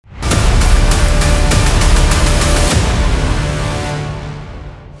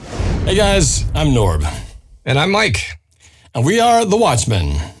Hey guys, I'm Norb. And I'm Mike. And we are the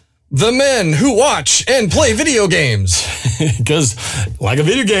Watchmen. The men who watch and play video games. Because like a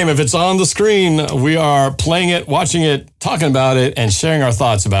video game, if it's on the screen, we are playing it, watching it, talking about it, and sharing our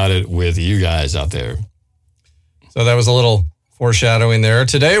thoughts about it with you guys out there. So that was a little foreshadowing there.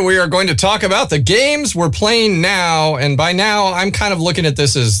 Today we are going to talk about the games we're playing now. And by now, I'm kind of looking at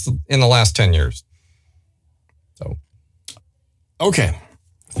this as in the last 10 years. Okay.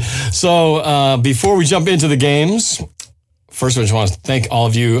 So before we jump into the games, first I just want to thank all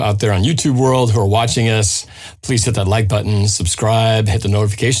of you out there on YouTube world who are watching us. Please hit that like button, subscribe, hit the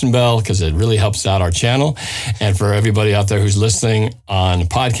notification bell because it really helps out our channel. And for everybody out there who's listening on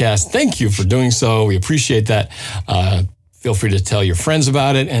podcast, thank you for doing so. We appreciate that. Feel free to tell your friends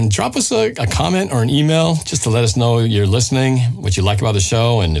about it and drop us a comment or an email just to let us know you're listening, what you like about the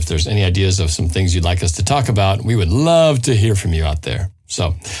show, and if there's any ideas of some things you'd like us to talk about. We would love to hear from you out there.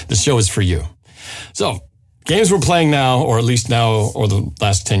 So the show is for you. So games we're playing now, or at least now, or the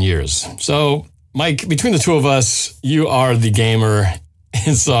last 10 years. So Mike, between the two of us, you are the gamer.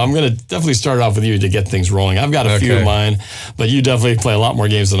 And so I'm going to definitely start off with you to get things rolling. I've got a few of mine, but you definitely play a lot more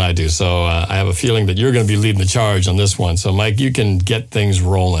games than I do. So I have a feeling that you're going to be leading the charge on this one. So Mike, you can get things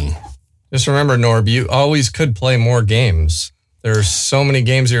rolling. Just remember, Norb, you always could play more games. There's so many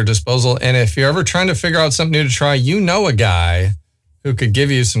games at your disposal. And if you're ever trying to figure out something new to try, you know a guy who could give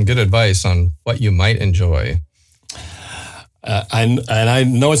you some good advice on what you might enjoy. I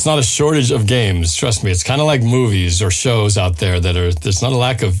know it's not a shortage of games. Trust me, it's kind of like movies or shows out there there's not a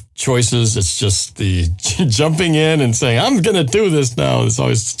lack of choices. It's just the jumping in and saying, I'm going to do this now. It's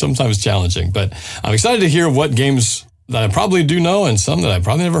always sometimes challenging, but I'm excited to hear what games that I probably do know and some that I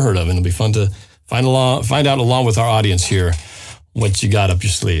probably never heard of. And it'll be fun to find out along with our audience here what you got up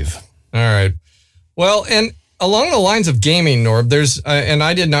your sleeve. All right. Well, and along the lines of gaming, Norb, there's, and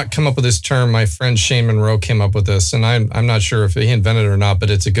I did not come up with this term. My friend Shane Monroe came up with this, and I'm not sure if he invented it or not, but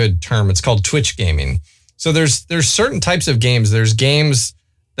it's a good term. It's called Twitch gaming. So there's certain types of games. There's games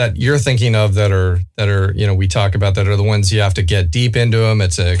that you're thinking of that are we talk about that are the ones you have to get deep into them.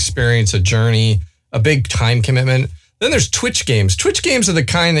 It's an experience, a journey, a big time commitment. Then there's Twitch games. Twitch games are the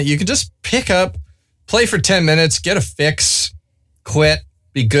kind that you can just pick up, play for 10 minutes, get a fix, quit,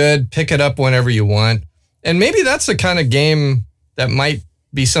 be good, pick it up whenever you want. And maybe that's the kind of game that might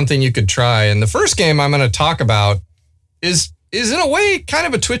be something you could try. And the first game I'm going to talk about is in a way kind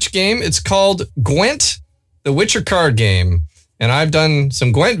of a Twitch game. It's called Gwent, the Witcher card game. And I've done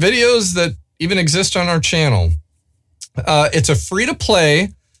some Gwent videos that even exist on our channel. It's a free-to-play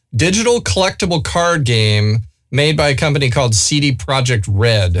digital collectible card game made by a company called CD Projekt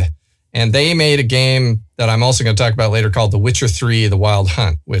Red. And they made a game that I'm also going to talk about later called The Witcher 3, The Wild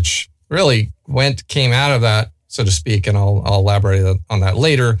Hunt, which really Gwent came out of that, so to speak, and I'll elaborate on that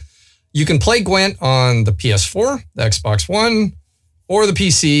later. You can play Gwent on the PS4, the Xbox One, or the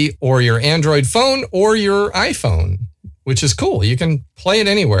PC, or your Android phone, or your iPhone, which is cool. You can play it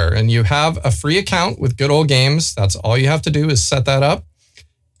anywhere, and you have a free account with Good Old Games. That's all you have to do is set that up,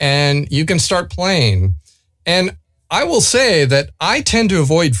 and you can start playing. And I will say that I tend to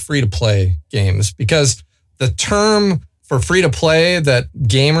avoid free-to-play games because the term for free to play that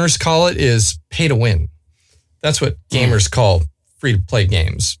gamers call it is pay to win. That's what gamers call free to play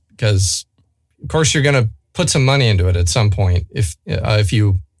games because, of course, you're going to put some money into it at some point if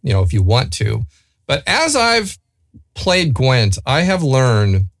you want to. But as I've played Gwent, I have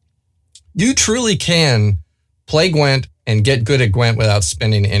learned you truly can play Gwent and get good at Gwent without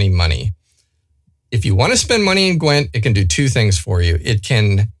spending any money. If you want to spend money in Gwent, it can do two things for you. It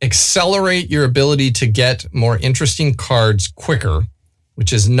can accelerate your ability to get more interesting cards quicker,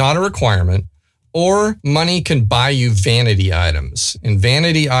 which is not a requirement, or money can buy you vanity items. And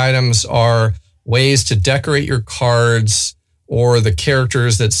vanity items are ways to decorate your cards or the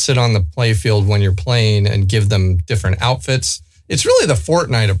characters that sit on the playfield when you're playing and give them different outfits. It's really the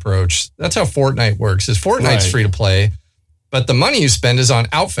Fortnite approach. That's how Fortnite works. Fortnite's free to play, but the money you spend is on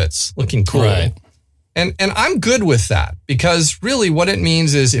outfits looking cool. Right. And I'm good with that because really what it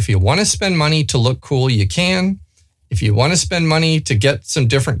means is if you want to spend money to look cool, you can. If you want to spend money to get some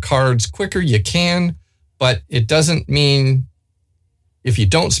different cards quicker, you can. But it doesn't mean if you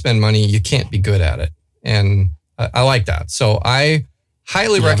don't spend money, you can't be good at it. And I like that. So I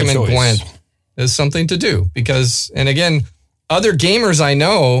highly recommend Gwent as something to do because, and again, other gamers I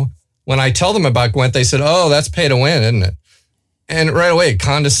know, when I tell them about Gwent, they said, oh, that's pay to win, isn't it? And right away,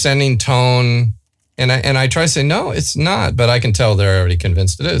 condescending tone. And I try to say, no, it's not. But I can tell they're already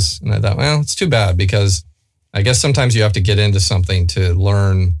convinced it is. And I thought, well, it's too bad because I guess sometimes you have to get into something to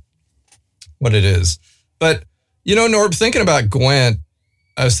learn what it is. But, you know, Norb, thinking about Gwent,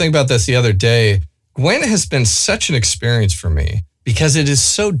 I was thinking about this the other day. Gwent has been such an experience for me because it is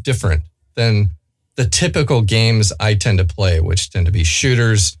so different than the typical games I tend to play, which tend to be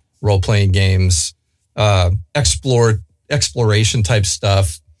shooters, role-playing games, exploration type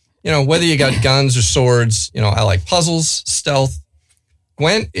stuff. Whether you got guns or swords, I like puzzles, stealth.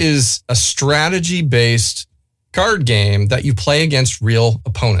 Gwent is a strategy-based card game that you play against real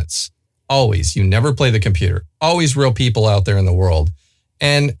opponents. Always. You never play the computer. Always real people out there in the world.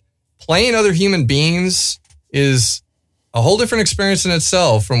 And playing other human beings is a whole different experience in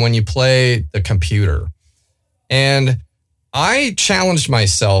itself from when you play the computer. And I challenged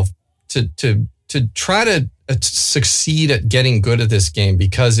myself to try to succeed at getting good at this game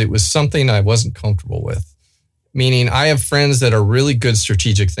because it was something I wasn't comfortable with. Meaning I have friends that are really good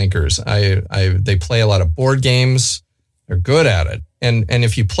strategic thinkers. They play a lot of board games. They're good at it. And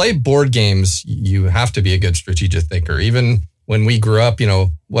if you play board games, you have to be a good strategic thinker. Even when we grew up,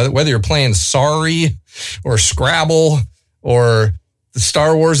 whether you're playing Sorry or Scrabble or the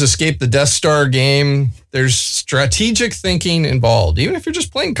Star Wars Escape the Death Star game, there's strategic thinking involved, even if you're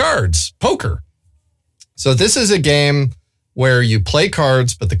just playing cards, poker. So this is a game where you play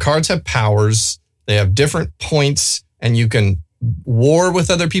cards, but the cards have powers. They have different points, and you can war with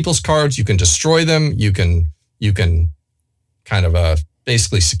other people's cards. You can destroy them. You can kind of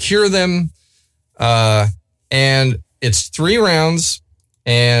basically secure them. And it's 3 rounds,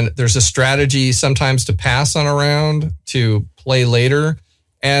 and there's a strategy sometimes to pass on a round to play later.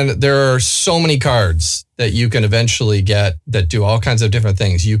 And there are so many cards that you can eventually get that do all kinds of different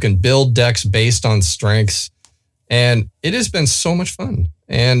things. You can build decks based on strengths, and it has been so much fun.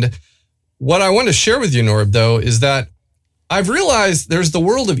 And what I want to share with you, Norb, though, is that I've realized there's the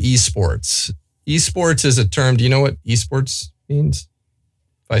world of esports. Esports is a term. Do you know what esports means?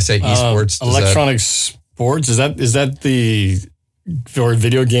 If I say esports, electronic sports, is that the for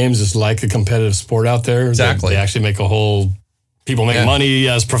video games is like a competitive sport out there? Exactly. They actually make people make money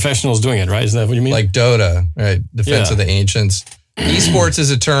as professionals doing it, right? Isn't that what you mean? Like Dota, right? Defense of the Ancients. Esports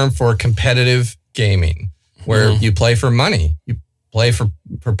is a term for competitive gaming, where you play for money. You play for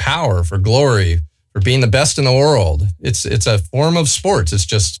power, for glory, for being the best in the world. It's a form of sports. It's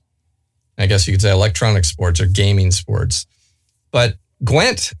just, I guess you could say, electronic sports or gaming sports. But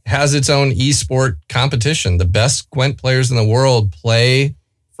Gwent has its own esport competition. The best Gwent players in the world play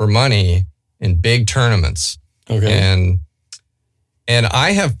for money in big tournaments. Okay. And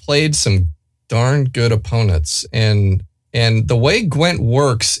I have played some darn good opponents. And the way Gwent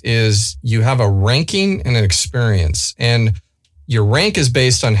works is you have a ranking and an experience. And your rank is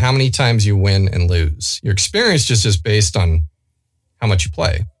based on how many times you win and lose. Your experience just is based on how much you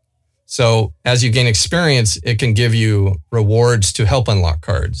play. So as you gain experience, it can give you rewards to help unlock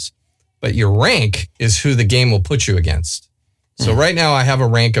cards. But your rank is who the game will put you against. So right now I have a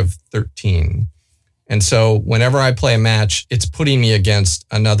rank of 13. And so whenever I play a match, it's putting me against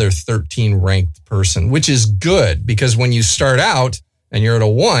another 13 ranked person, which is good because when you start out and you're at a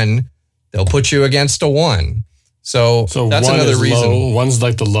 1, they'll put you against a 1. So that's another reason. Low. One's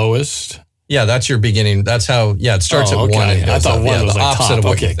like the lowest. Yeah, that's your beginning. That's how, it starts at 1. And I thought 1 was the like opposite top. of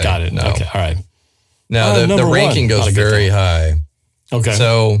what Okay, you think. got it. No. Okay, all right. No, the ranking goes very high. Okay.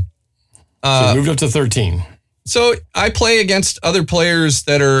 So you moved up to 13. So I play against other players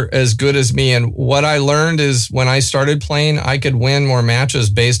that are as good as me. And what I learned is when I started playing, I could win more matches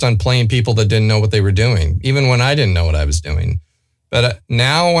based on playing people that didn't know what they were doing, even when I didn't know what I was doing. But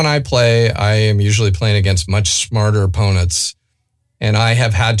now when I play, I am usually playing against much smarter opponents. And I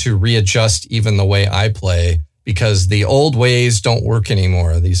have had to readjust even the way I play because the old ways don't work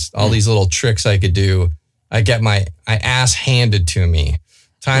anymore. All these little tricks I could do, I get my ass handed to me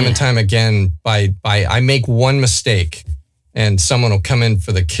time and time again by I make one mistake and someone will come in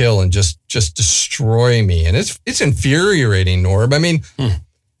for the kill and just destroy me. And it's infuriating, Norb. I mean,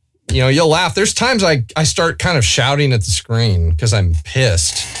 you'll laugh. There's times I start kind of shouting at the screen because I'm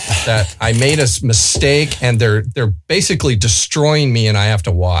pissed that I made a mistake and they're basically destroying me and I have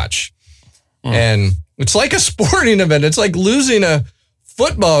to watch. And it's like a sporting event. It's like losing a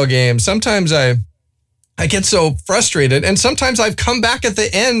football game. Sometimes I get so frustrated, and sometimes I've come back at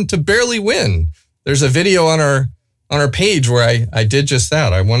the end to barely win. There's a video on our page where I did just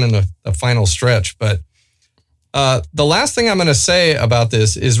that. I won in the final stretch. But the last thing I'm going to say about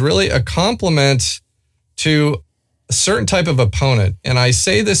this is really a compliment to a certain type of opponent. And I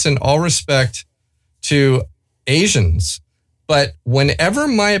say this in all respect to Asians. But when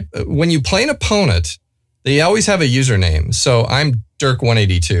you play an opponent, they always have a username. So I'm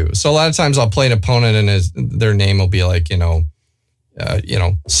Dirk182. So a lot of times I'll play an opponent and their name will be like,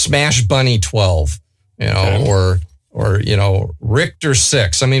 Smash Bunny 12, or or, Richter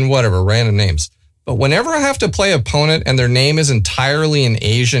 6. I mean, whatever, random names. But whenever I have to play opponent and their name is entirely in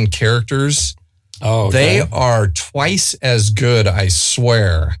Asian characters, they are twice as good, I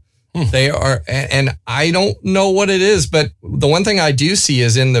swear. They are, and I don't know what it is, but the one thing I do see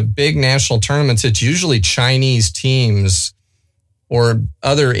is in the big national tournaments, it's usually Chinese teams or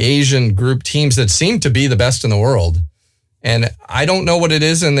other Asian group teams that seem to be the best in the world. And I don't know what it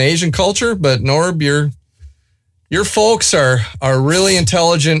is in the Asian culture, but Norb, your folks are really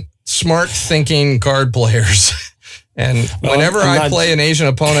intelligent, smart thinking card players. And whenever I play an Asian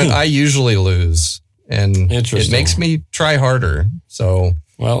opponent, I usually lose. And it makes me try harder. So,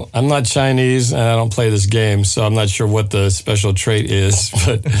 well, I'm not Chinese and I don't play this game, so I'm not sure what the special trait is,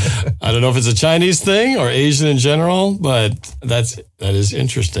 but I don't know if it's a Chinese thing or Asian in general, but that is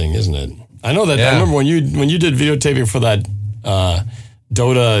interesting, isn't it? I know that. Yeah. I remember when you did videotaping for that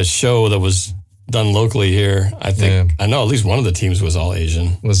Dota show that was done locally here. I think I know at least one of the teams was all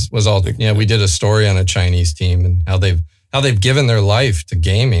Asian. Was all we did a story on a Chinese team and how they've given their life to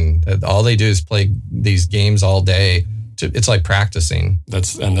gaming. All they do is play these games all day. It's like practicing.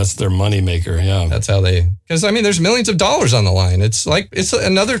 That's their money maker. Yeah, that's how because there's millions of dollars on the line. It's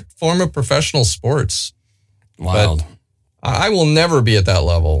another form of professional sports. Wild. But I will never be at that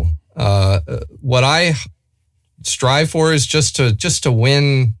level. What I strive for is just to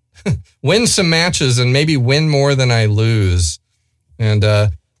win some matches and maybe win more than I lose. And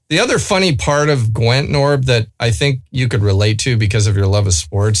the other funny part of Gwent, Norb, that I think you could relate to because of your love of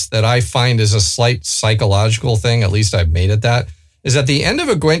sports, that I find is a slight psychological thing, at least I've made it that, is at the end of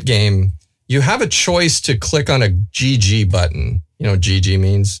a Gwent game, you have a choice to click on a GG button. You know what GG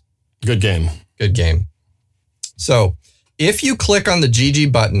means? Good game. Good game. So if you click on the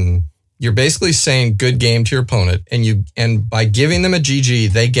GG button, you're basically saying good game to your opponent, and by giving them a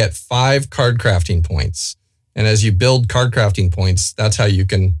GG, they get 5 card crafting points. And as you build card crafting points, that's how you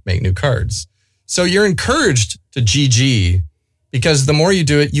can make new cards. So you're encouraged to GG because the more you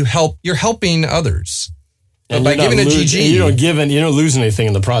do it, you're helping others. And by giving a GG, you don't lose anything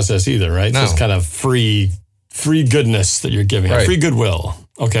in the process either, right? No. It's just kind of free goodness that you're giving, right. Free goodwill.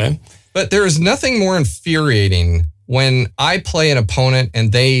 Okay. But there is nothing more infuriating when I play an opponent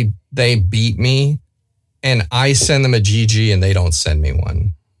and they beat me and I send them a GG and they don't send me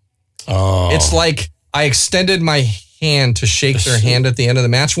one. Oh. It's like I extended my hand to shake their hand at the end of the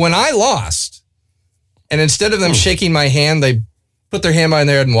match when I lost. And instead of them shaking my hand, they put their hand behind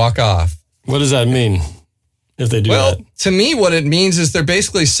their head and walk off. What does that mean if they do that? Well, to me, what it means is they're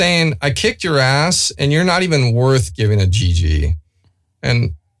basically saying, I kicked your ass and you're not even worth giving a GG.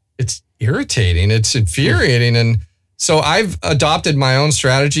 And it's irritating. It's infuriating. And so I've adopted my own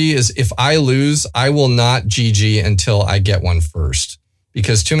strategy is if I lose, I will not GG until I get one first.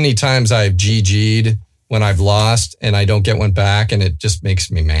 Because too many times I've GG'd when I've lost and I don't get one back, and it just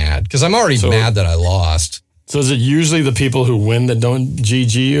makes me mad because I'm already mad that I lost. So is it usually the people who win that don't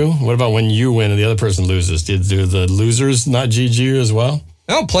GG you? What about when you win and the other person loses? Do the losers not GG you as well?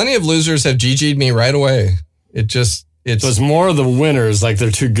 No, plenty of losers have GG'd me right away. So it's more of the winners, like they're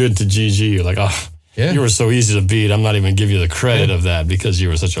too good to GG you. Like, you were so easy to beat. I'm not even give you the credit of that because you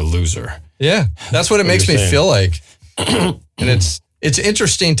were such a loser. Yeah, that's what it makes me feel like. And it's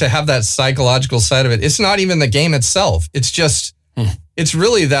interesting to have that psychological side of it. It's not even the game itself. It's just, it's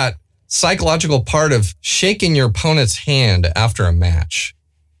really that psychological part of shaking your opponent's hand after a match.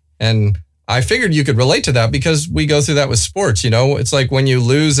 And I figured you could relate to that because we go through that with sports. It's like when you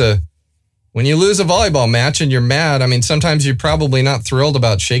lose a volleyball match and you're mad. I mean, sometimes you're probably not thrilled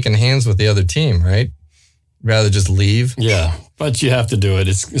about shaking hands with the other team, right? Rather just leave. Yeah, but you have to do it.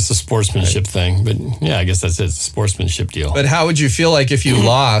 It's a sportsmanship thing. But yeah, I guess that's it. It's a sportsmanship deal. But how would you feel like if you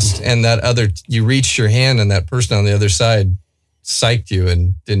lost and you reached your hand and that person on the other side psyched you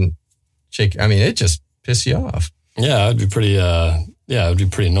and didn't shake? I mean, it just pissed you off. Yeah, it'd be pretty. It'd be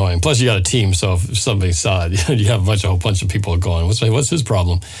pretty annoying. Plus, you got a team, so if somebody saw it, you have a whole bunch of people going, "What's his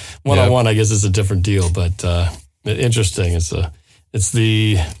problem?" One-on-one, I guess, is a different deal. But interesting. It's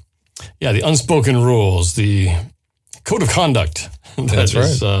the unspoken rules, the code of conduct That's right.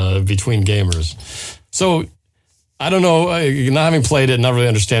 is between gamers. So I don't know, not having played it, not really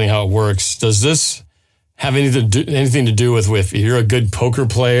understanding how it works. Does this have anything to do with if you're a good poker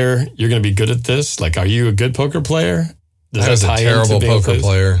player, you're going to be good at this? Like, are you a good poker player? I was a terrible poker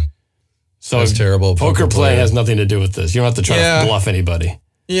player. So I was terrible poker play has nothing to do with this. You don't have to try to bluff anybody.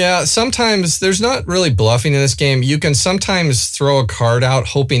 Yeah, sometimes there's not really bluffing in this game. You can sometimes throw a card out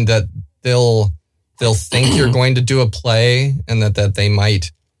hoping that they'll think you're going to do a play and that they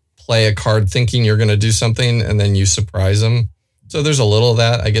might play a card thinking you're going to do something and then you surprise them. So there's a little of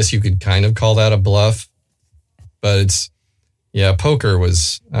that. I guess you could kind of call that a bluff. But poker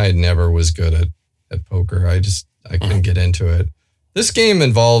I never was good at poker. I couldn't get into it. This game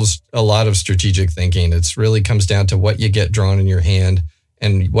involves a lot of strategic thinking. It really comes down to what you get drawn in your hand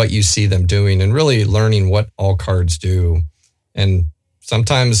and what you see them doing, and really learning what all cards do. And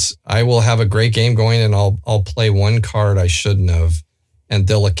sometimes I will have a great game going and I'll play one card I shouldn't have, and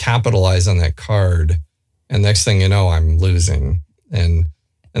they'll capitalize on that card. And next thing you know, I'm losing. And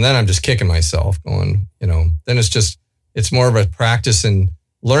then I'm just kicking myself going, then it's more of a practice in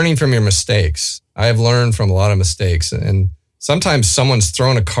learning from your mistakes. I have learned from a lot of mistakes. And sometimes someone's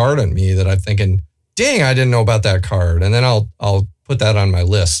thrown a card at me that I'm thinking, dang, I didn't know about that card. And then I'll put that on my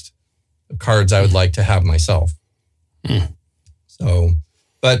list of cards I would like to have myself. So,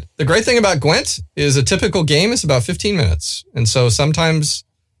 but the great thing about Gwent is a typical game is about 15 minutes. And so sometimes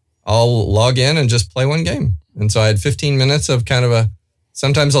I'll log in and just play one game. And so I had 15 minutes of kind of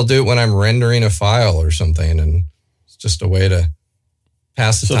sometimes I'll do it when I'm rendering a file or something. And it's just a way to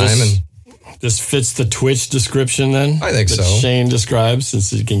pass the time. This fits the Twitch description then? I think so. Shane describes,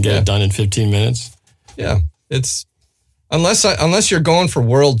 since you can get it done in 15 minutes. Yeah. It's unless you're going for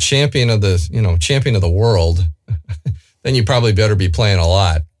world champion of the world, then you probably better be playing a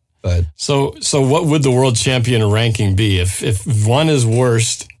lot. But so what would the world champion ranking be? If one is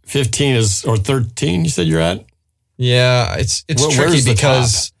worst, 15 is, or 13 you said you're at? Yeah, it's tricky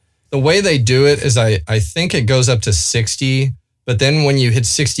because the way they do it is I think it goes up to 60, but then when you hit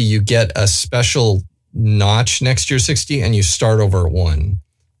 60, you get a special notch next to your 60 and you start over at 1.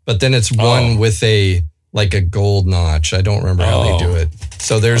 But then it's 1 with a gold notch. I don't remember how they do it.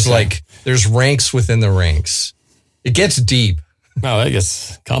 So there's there's ranks within the ranks. It gets deep. No, that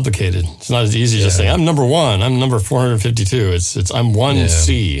gets complicated. It's not as easy as just saying, I'm number 1, I'm number 452. It's I'm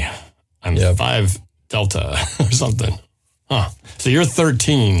 1C, I'm 5 Delta or something. Huh. So you're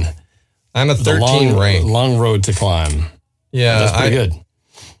 13. I'm a 13 rank. Long road to climb. Yeah. That's pretty good.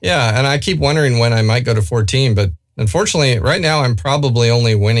 Yeah, and I keep wondering when I might go to 14, but unfortunately, right now I'm probably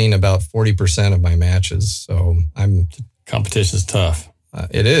only winning about 40% of my matches. So competition's tough.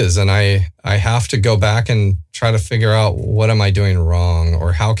 It is, and I have to go back and try to figure out what am I doing wrong,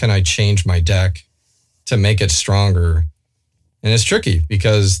 or how can I change my deck to make it stronger. And it's tricky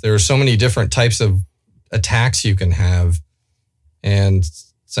because there are so many different types of attacks you can have, and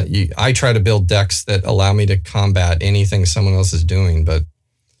so I try to build decks that allow me to combat anything someone else is doing, but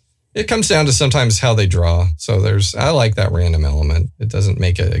it comes down to sometimes how they draw. So I like that random element. It doesn't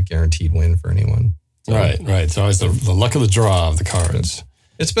make it a guaranteed win for anyone. So, right. It's always the luck of the draw of the cards.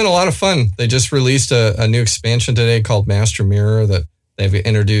 It's been a lot of fun. They just released a new expansion today called Master Mirror that they've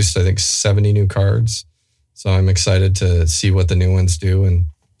introduced, I think, 70 new cards. So I'm excited to see what the new ones do and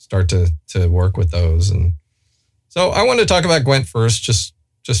start to work with those. And so I wanted to talk about Gwent first, just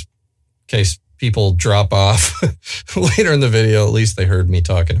in case people drop off later in the video. At least they heard me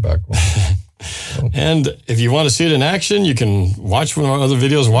talking about Gwent. So. And if you want to see it in action, you can watch one of our other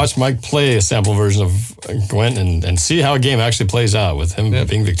videos, watch Mike play a sample version of Gwent and see how a game actually plays out with him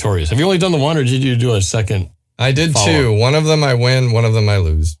being victorious. Have you only done the one, or did you do a second? I did two. One of them I win, one of them I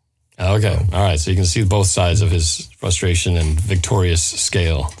lose. Okay. So. All right. So you can see both sides of his frustration and victorious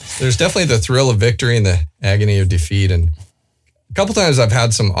scale. There's definitely the thrill of victory and the agony of defeat. And a couple times I've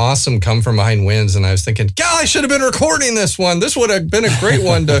had some awesome come from behind wins, and I was thinking, God, I should have been recording this one. This would have been a great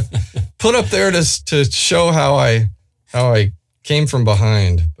one to put up there to show how I came from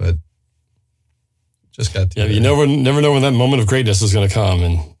behind, but just got to. Yeah, you never know when that moment of greatness is going to come,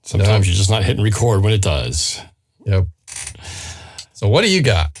 and sometimes you're just not hitting record when it does. Yep. So what do you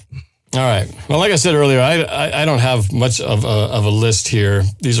got? All right. Well, like I said earlier, I don't have much of a list here.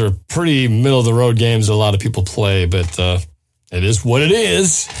 These are pretty middle of the road games that a lot of people play, but it is what it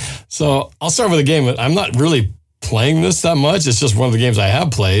is. So I'll start with a game that I'm not really playing this that much. It's just one of the games I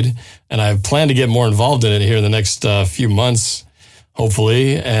have played, and I plan to get more involved in it here in the next few months,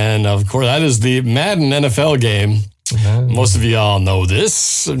 hopefully. And of course, that is the Madden NFL game. Mm-hmm. Most of you all know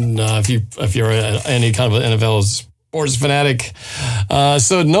this. And, if you're any kind of an NFL sports fanatic.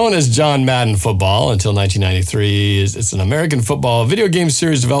 So known as John Madden Football until 1993, it's an American football video game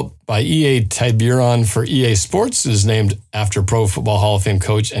series developed by EA Tiburon for EA Sports. It is named after Pro Football Hall of Fame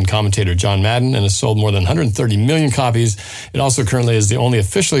coach and commentator John Madden and has sold more than 130 million copies. It also currently is the only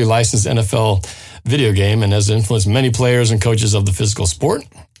officially licensed NFL video game and has influenced many players and coaches of the physical sport.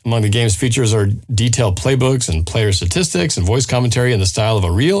 Among the game's features are detailed playbooks and player statistics and voice commentary in the style of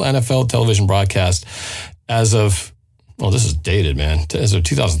a real NFL television broadcast. As of this is dated, man. As of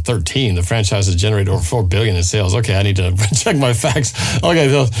 2013, the franchise has generated over $4 billion in sales. Okay, I need to check my facts.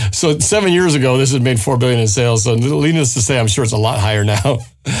 Okay, so 7 years ago, this had made $4 billion in sales. So needless to say, I'm sure it's a lot higher now.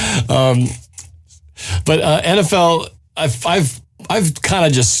 But NFL, I've kind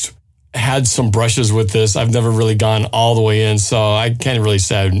of just had some brushes with this. I've never really gone all the way in, so I can't really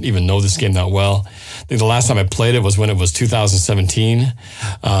say I even know this game that well. I think the last time I played it was when it was 2017,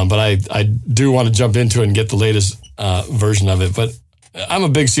 but I do want to jump into it and get the latest version of it. But I'm a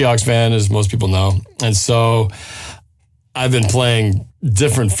big Seahawks fan, as most people know, and so I've been playing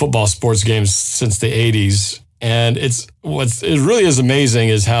different football sports games since the 80s, and it really is amazing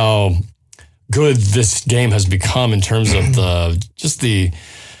is how good this game has become in terms of the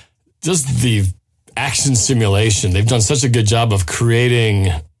action simulation. They've done such a good job of creating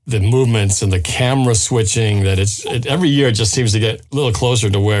the movements and the camera switching that every year it just seems to get a little closer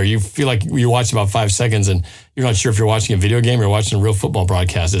to where you feel like you watch about 5 seconds and you're not sure if you're watching a video game or watching a real football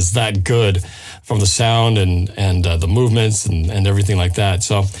broadcast. It's that good from the sound and the movements and everything like that.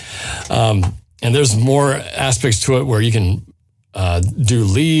 So, and there's more aspects to it where you can do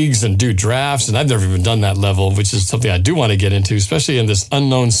leagues and do drafts, and I've never even done that level, which is something I do want to get into, especially in this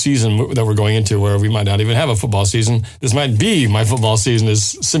unknown season that we're going into where we might not even have a football season. This might be my football season, is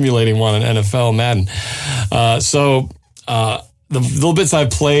simulating one in NFL Madden. So the little bits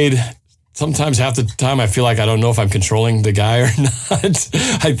I've played, sometimes half the time I feel like I don't know if I'm controlling the guy or not.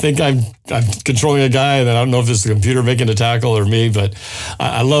 I think I'm controlling a guy, and I don't know if it's the computer making a tackle or me, but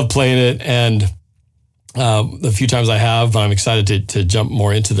I love playing it, and the few times I have, but I'm excited to jump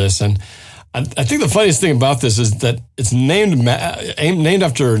more into this. And I think the funniest thing about this is that it's named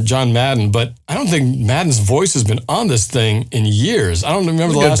after John Madden, but I don't think Madden's voice has been on this thing in years. I don't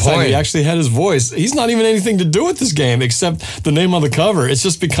remember the last time he actually had his voice. He's not even anything to do with this game except the name on the cover. It's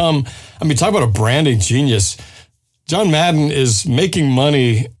just become, talk about a branding genius. John Madden is making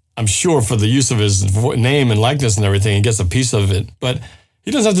money, I'm sure, for the use of his name and likeness and everything, and gets a piece of it. But he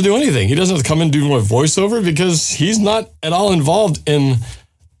doesn't have to do anything. He doesn't have to come and do more voiceover because he's not at all involved in,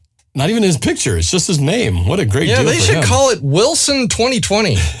 not even his picture. It's just his name. What a great deal for him. Yeah, they should call it Wilson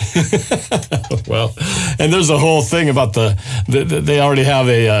 2020. Well, and there's a whole thing about they already have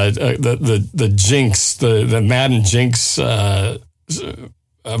the jinx, the Madden jinx rumor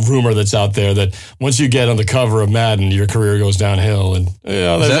that's out there that once you get on the cover of Madden, your career goes downhill. And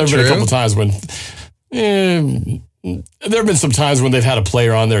there's been a couple times when. There have been some times when they've had a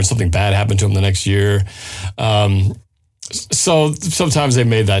player on there and something bad happened to him the next year. So sometimes they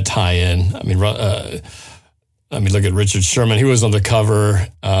made that tie in. Look at Richard Sherman. He was on the cover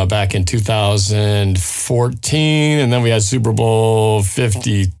back in 2014, and then we had Super Bowl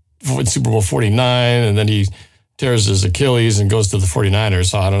 49, and then he tears his Achilles and goes to the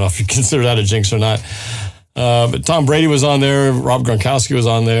 49ers. So I don't know if you consider that a jinx or not. But Tom Brady was on there, Rob Gronkowski was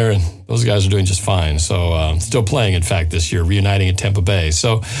on there, and those guys are doing just fine. So still playing, in fact, this year, reuniting in Tampa Bay.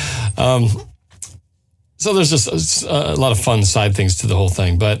 So there's just a lot of fun side things to the whole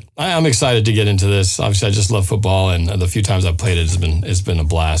thing. But I'm excited to get into this. Obviously, I just love football, and the few times I've played it, it's been a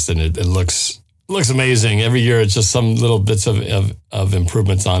blast, and it looks amazing. Every year, it's just some little bits of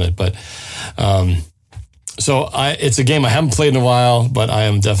improvements on it. But so it's a game I haven't played in a while, but I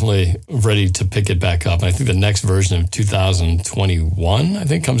am definitely ready to pick it back up. And I think the next version of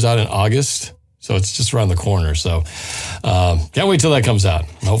 2021, comes out in August. So it's just around the corner. So can't wait till that comes out.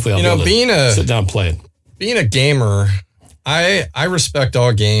 Hopefully I'll be able to sit down and play it. Being a gamer, I respect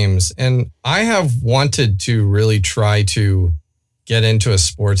all games. And I have wanted to really try to get into a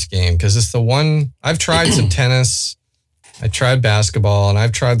sports game because it's the one, I've tried some tennis, I tried basketball, and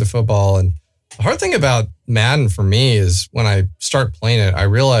I've tried the football. And the hard thing about Madden for me is when I start playing it, I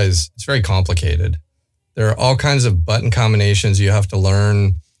realize it's very complicated. There are all kinds of button combinations you have to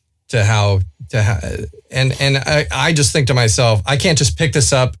learn and I just think to myself, I can't just pick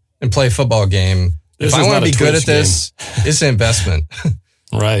this up and play a football game. If I want to be good at this, it's an investment.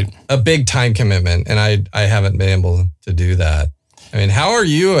 Right. A big time commitment. And I haven't been able to do that. How are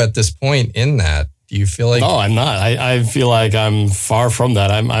you at this point in that? Do you feel like... No, I'm not. I feel like I'm far from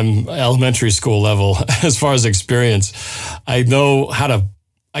that. I'm elementary school level as far as experience. I know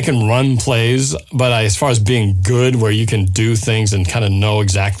I can run plays, but as far as being good where you can do things and kind of know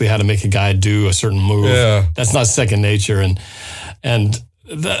exactly how to make a guy do a certain move, that's not second nature. And I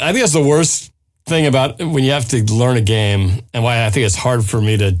think that's the worst thing about when you have to learn a game, and why I think it's hard for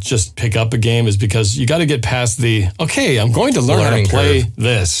me to just pick up a game, is because you got to get past I'm going to learn how to play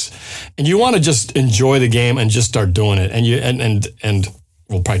this, and you want to just enjoy the game and just start doing it. And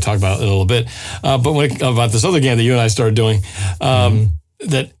we'll probably talk about it in a little bit. But about this other game that you and I started doing,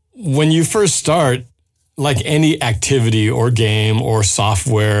 that when you first start, like any activity or game or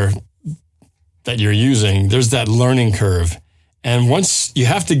software that you're using, there's that learning curve. And once you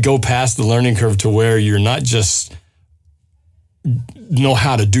have to go past the learning curve to where you're not just know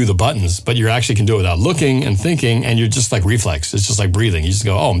how to do the buttons, but you actually can do it without looking and thinking, and you're just like reflex. It's just like breathing. You just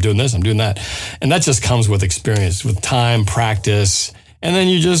go, oh, I'm doing this, I'm doing that. And that just comes with experience, with time, practice. And then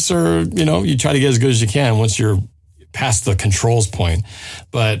you just you try to get as good as you can once you're past the controls point.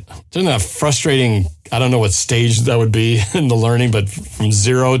 But isn't that frustrating? I don't know what stage that would be in the learning, but from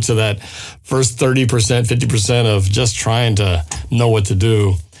 0 to that first 30%, 50% of just trying to know what to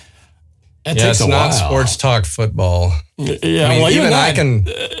do. It takes a while. It's not sports talk football. Yeah, I mean, even I can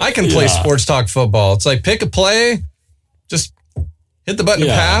play yeah. sports talk football. It's like pick a play, just hit the button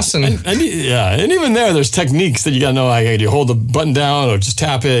to pass, and even there's techniques that you got to know. Like, do you hold the button down or just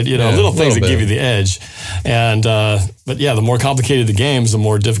tap it? Little things that give you the edge. And but the more complicated the games, the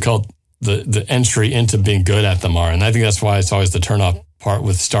more difficult the entry into being good at them are. And I think that's why it's always the turn-off part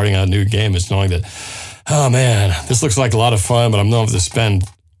with starting a new game is knowing that, oh man, this looks like a lot of fun, but I'm going to have to spend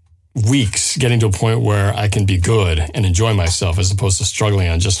weeks getting to a point where I can be good and enjoy myself as opposed to struggling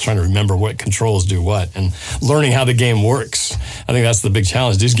on just trying to remember what controls do what and learning how the game works. I think that's the big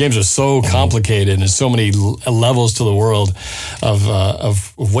challenge. These games are so complicated and there's so many levels to the world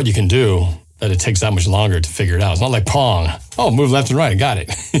of what you can do that it takes that much longer to figure it out. It's not like Pong. Oh, move left and right. I got it.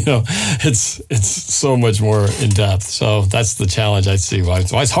 It's so much more in depth. So that's the challenge I see. Why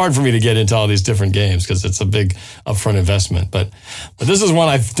it's hard for me to get into all these different games because it's a big upfront investment. But this is one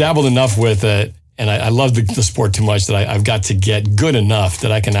I've dabbled enough with it, and I love the sport too much that I've got to get good enough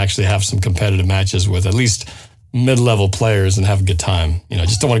that I can actually have some competitive matches with at least mid-level players and have a good time.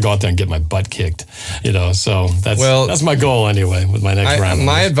 Just don't want to go out there and get my butt kicked. So that's my goal anyway with my next round.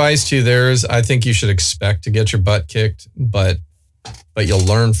 My advice to you there is I think you should expect to get your butt kicked, but you'll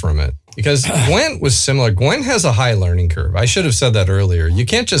learn from it. Because Gwent was similar. Gwent has a high learning curve. I should have said that earlier. You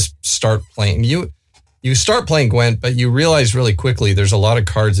can't just start playing. You start playing Gwent, but you realize really quickly there's a lot of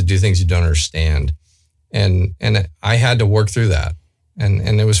cards that do things you don't understand. And I had to work through that.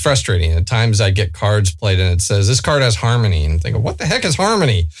 And it was frustrating. At times I'd get cards played and it says, this card has harmony. And I think, what the heck is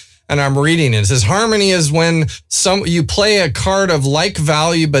harmony? And I'm reading it. It says harmony is when you play a card of like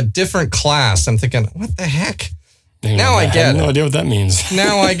value but different class. I'm thinking, what the heck? Now I get it. I have no idea what that means.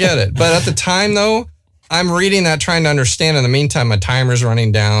 Now I get it. But at the time, though, I'm reading that, trying to understand. In the meantime, my timer's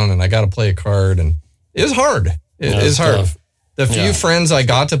running down and I got to play a card. And it was hard. It is hard. Tough. The few friends I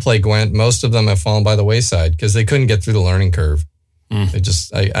got to play Gwent, most of them have fallen by the wayside because they couldn't get through the learning curve. They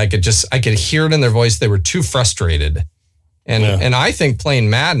I could hear it in their voice. They were too frustrated. And I think playing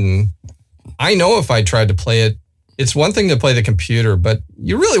Madden, I know if I tried to play it, it's one thing to play the computer, but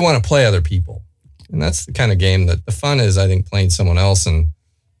you really want to play other people. And that's the kind of game that the fun is, I think, playing someone else. I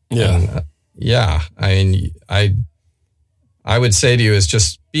mean, I would say to you is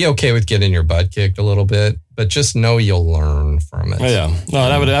just be okay with getting your butt kicked a little bit, but just know you'll learn from it. Yeah. No,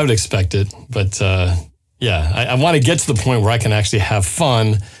 I would expect it. But, I want to get to the point where I can actually have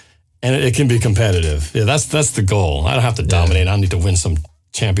fun and it can be competitive. Yeah, that's the goal. I don't have to dominate. I don't need to win some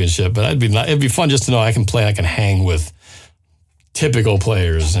championship, but it'd be fun just to know I can play. I can hang with typical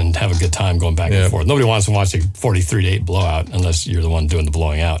players and have a good time going back and forth. Nobody wants to watch a 43-8 blowout unless you're the one doing the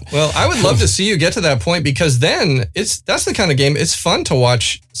blowing out. Well, I would love to see you get to that point because then that's the kind of game. It's fun to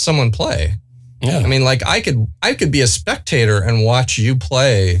watch someone play. Yeah, I mean, like I could be a spectator and watch you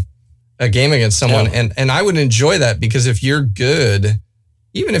play a game against someone, and I would enjoy that because if you're good,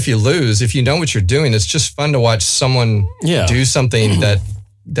 even if you lose, if you know what you're doing, it's just fun to watch someone do something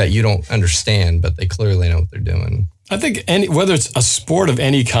that you don't understand, but they clearly know what they're doing. I think whether it's a sport of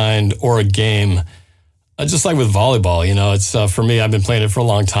any kind or a game, just like with volleyball, it's for me, I've been playing it for a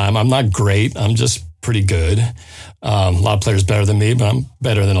long time. I'm not great. I'm just pretty good. A lot of players better than me, but I'm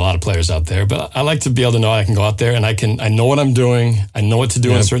better than a lot of players out there. But I like to be able to know I can go out there and I know what I'm doing. I know what to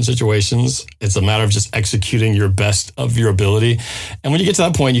do in certain situations. It's a matter of just executing your best of your ability. And when you get to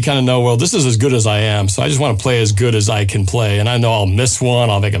that point, you kind of know, well, this is as good as I am. So I just want to play as good as I can play. And I know I'll miss one.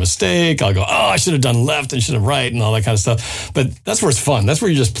 I'll make a mistake. I'll go, I should have done left and should have right and all that kind of stuff. But that's where it's fun. That's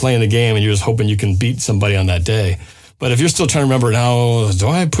where you're just playing the game and you're just hoping you can beat somebody on that day. But if you're still trying to remember now, do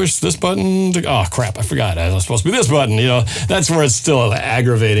I push this button? Oh, crap, I forgot. I was supposed to be this button. That's where it's still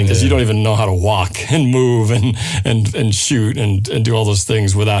aggravating because you don't even know how to walk and move and shoot and do all those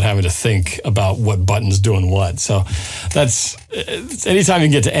things without having to think about what button's doing what. So that's anytime you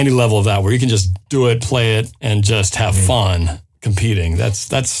can get to any level of that where you can just do it, play it, and just have fun competing.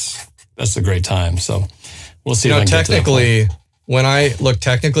 That's a great time. So we'll see. Technically, when I look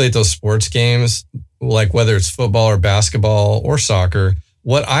technically at those sports games, like whether it's football or basketball or soccer,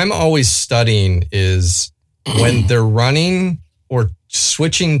 what I'm always studying is when they're running or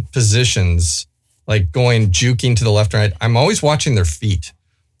switching positions, like juking to the left and right, I'm always watching their feet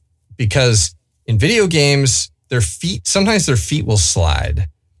because in video games, sometimes their feet will slide.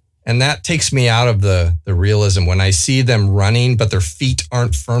 And that takes me out of the realism when I see them running, but their feet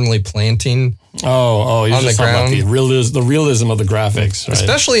aren't firmly planting. You're on just the talking ground. about the realism of the graphics, right?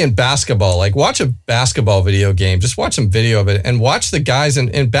 Especially in basketball. Like, watch a basketball video game. Just watch some video of it and watch the guys.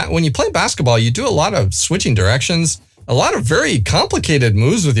 When you play basketball, you do a lot of switching directions, a lot of very complicated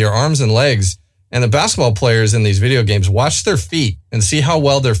moves with your arms and legs. And the basketball players in these video games, watch their feet and see how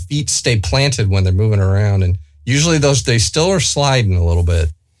well their feet stay planted when they're moving around. And usually they still are sliding a little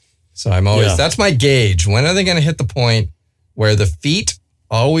bit. So that's my gauge. When are they going to hit the point where the feet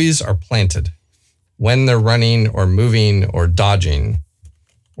always are planted when they're running or moving or dodging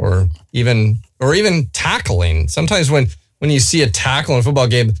or even tackling? Sometimes when you see a tackle in a football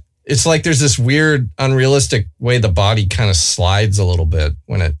game, it's like there's this weird, unrealistic way the body kind of slides a little bit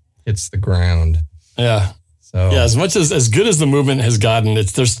when it hits the ground. Yeah. So as much as good as the movement has gotten,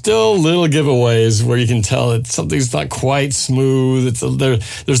 there's still little giveaways where you can tell that something's not quite smooth.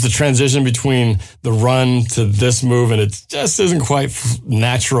 There's the transition between the run to this move, and it just isn't quite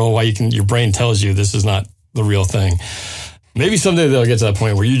natural. Why your brain tells you this is not the real thing. Maybe someday they'll get to that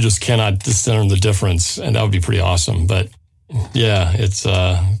point where you just cannot discern the difference, and that would be pretty awesome. But yeah, it's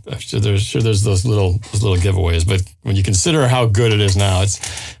there's those little giveaways. But when you consider how good it is now,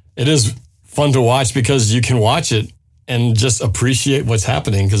 it is fun to watch because you can watch it and just appreciate what's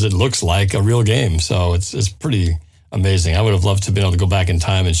happening because it looks like a real game. So it's pretty amazing. I would have loved to be able to go back in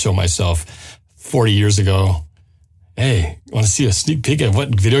time and show myself 40 years ago, hey, you want to see a sneak peek at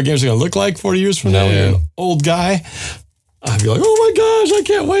what video games are going to look like 40 years from now when you're an old guy? I'd be like, oh my gosh, I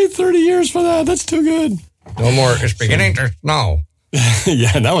can't wait 30 years for that. That's too good. No more. It's beginning to snow.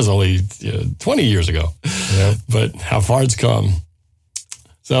 Yeah, and that was only 20 years ago. Yep. But how far it's come.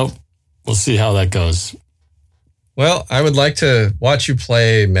 So we'll see how that goes. Well, I would like to watch you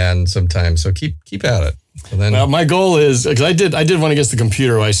play Madden sometime, so keep at it. So then, well, my goal is, because I did one against the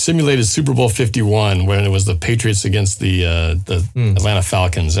computer. I simulated Super Bowl 51 when it was the Patriots against the Atlanta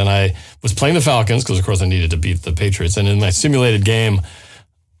Falcons, and I was playing the Falcons because, of course, I needed to beat the Patriots. And in my simulated game,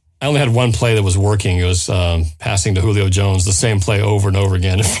 I only had one play that was working. It was passing to Julio Jones, the same play over and over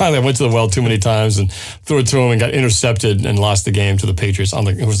again. And finally, I went to the well too many times and threw it to him and got intercepted and lost the game to the Patriots.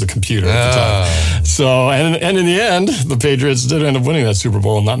 It was the computer at the time. So, and in the end, the Patriots did end up winning that Super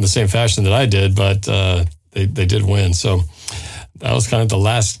Bowl, not in the same fashion that I did, but they did win. So that was kind of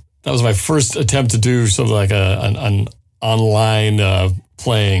that was my first attempt to do something like an online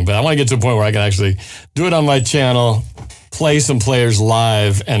playing. But I want to get to a point where I can actually do it on my channel, play some players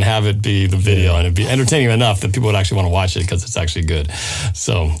live, and have it be the video, and it'd be entertaining enough that people would actually want to watch it because it's actually good.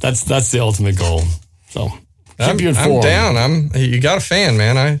 So that's the ultimate goal. So keep you informed. I'm down. You got a fan,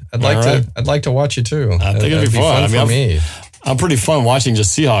 man. I'd like to watch you too. I think it'd be fun. For me. I'm pretty fun watching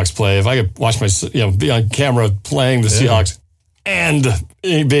just Seahawks play. If I could watch be on camera playing the Seahawks and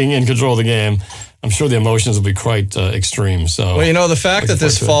being in control of the game, I'm sure the emotions will be quite extreme. So, well, the fact that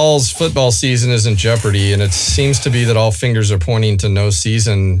this fall's football season is in jeopardy, and it seems to be that all fingers are pointing to no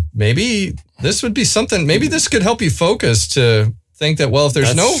season, maybe this would be something. Maybe this could help you focus to think that, well, if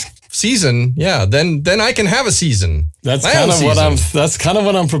there's no season, then I can have a season. That's kind of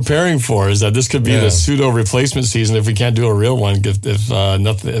what I'm preparing for. Is that this could be the pseudo replacement season if we can't do a real one,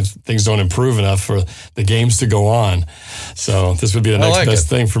 if things don't improve enough for the games to go on. So this would be the next best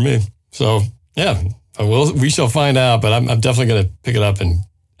thing for me. So. Yeah, we shall find out, but I'm definitely going to pick it up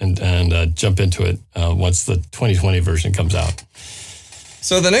and jump into it once the 2020 version comes out.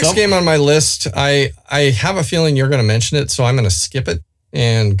 So the next game on my list, I have a feeling you're going to mention it, so I'm going to skip it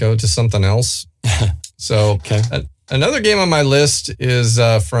and go to something else. So another game on my list is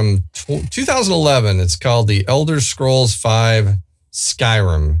from 2011. It's called The Elder Scrolls V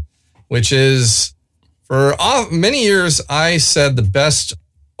Skyrim, which is, for many years, I said the best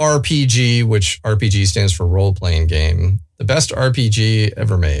RPG, which RPG stands for role-playing game, the best RPG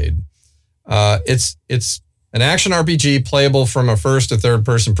ever made. It's an action RPG playable from a first to third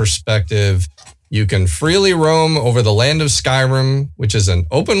person perspective. You can freely roam over the land of Skyrim, which is an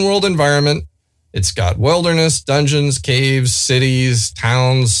open world environment. It's got wilderness, dungeons, caves, cities,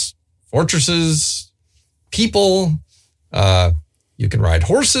 towns, fortresses, people. You can ride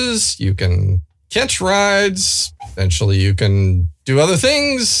horses. You can catch rides. Eventually, you can do other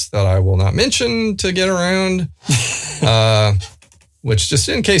things that I will not mention to get around, which just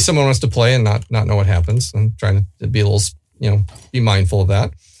in case someone wants to play and not know what happens. I'm trying to be a little, be mindful of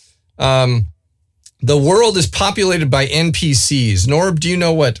that. The world is populated by NPCs. Norb, do you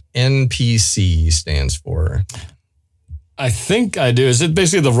know what NPC stands for? I think I do. Is it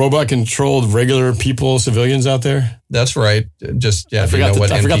basically the robot-controlled regular people, civilians out there? That's right. Just I forgot the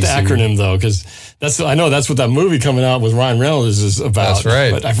acronym though, because I know that's what that movie coming out with Ryan Reynolds is about. That's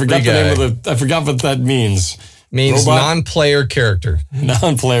right. But I forgot the name of I forgot what that means. Means non-player character.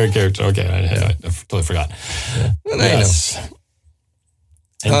 Non-player character. Okay, I totally forgot. Yeah. Well, yes.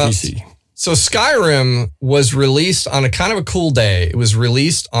 NPC. So Skyrim was released on a kind of a cool day. It was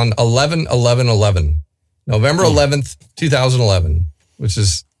released on 11/11/11, November 11th, 2011, which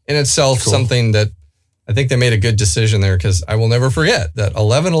is in itself something that I think they made a good decision there, because I will never forget that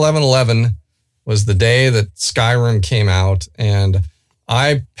 11/11/11 was the day that Skyrim came out, and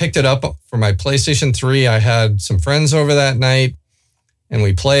I picked it up for my PlayStation 3. I had some friends over that night, and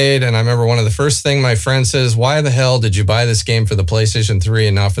we played, and I remember one of the first thing my friend says, "Why the hell did you buy this game for the PlayStation 3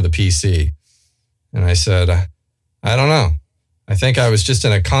 and not for the PC?" And I said, "I don't know. I think I was just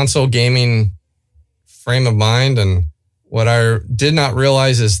in a console gaming frame of mind, and what I did not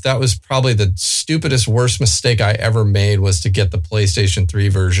realize is that was probably the stupidest, worst mistake I ever made, was to get the PlayStation 3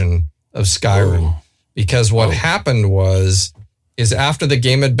 version of Skyrim." Because what happened is after the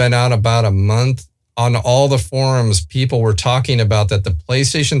game had been out about a month, on all the forums, people were talking about that the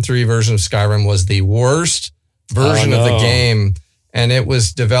PlayStation 3 version of Skyrim was the worst version of the game. And it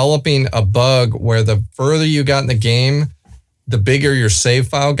was developing a bug where the further you got in the game, the bigger your save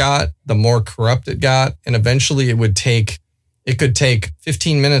file got, the more corrupt it got. And eventually it could take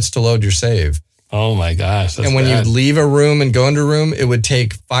 15 minutes to load your save. Oh my gosh. And when you'd leave a room and go into a room, it would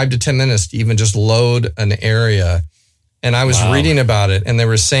take 5 to 10 minutes to even just load an area. And I was reading about it, and they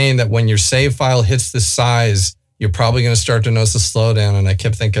were saying that when your save file hits this size, you're probably going to start to notice a slowdown. And I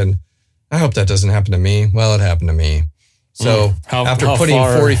kept thinking, I hope that doesn't happen to me. Well, it happened to me. So after putting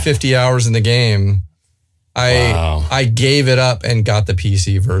 40, 50 hours in the game, I gave it up and got the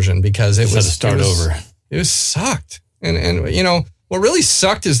PC version, because it was over. It was sucked. And you know, what really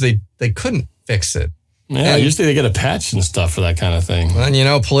sucked is they couldn't fix it. Yeah, usually they get a patch and stuff for that kind of thing. And, you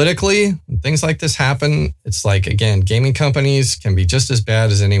know, politically, when things like this happen, it's like, again, gaming companies can be just as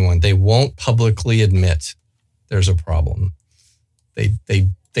bad as anyone. They won't publicly admit there's a problem. They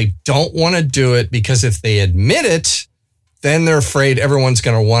don't want to do it, because if they admit it, then they're afraid everyone's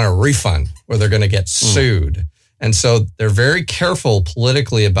going to want a refund, or they're going to get sued. And so they're very careful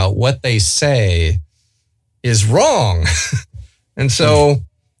politically about what they say is wrong. And so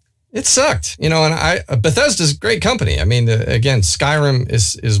it sucked, you know, and Bethesda's a great company. I mean, again, Skyrim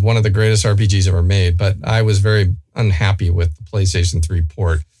is one of the greatest RPGs ever made, but I was very unhappy with the PlayStation 3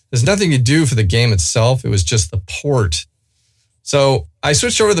 port. There's nothing to do for the game itself. It was just the port. So I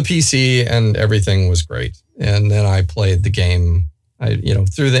switched over to the PC and everything was great. And then I played the game,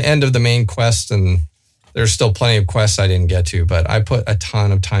 through the end of the main quest, and there's still plenty of quests I didn't get to, but I put a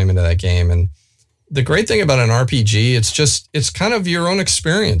ton of time into that game. And the great thing about an RPG, it's kind of your own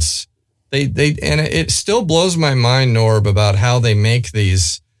experience. And it still blows my mind, Norb, about how they make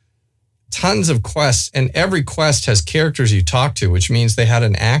these tons of quests, and every quest has characters you talk to, which means they had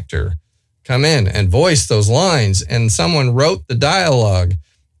an actor come in and voice those lines, and someone wrote the dialogue.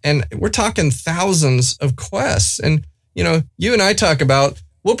 And we're talking thousands of quests. And, you know, you and I talk about,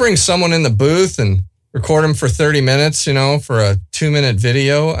 we'll bring someone in the booth and record them for 30 minutes, you know, for a 2-minute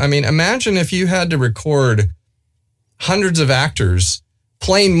video. I mean, imagine if you had to record hundreds of actors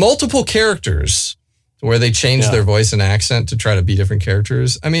playing multiple characters where they change their voice and accent to try to be different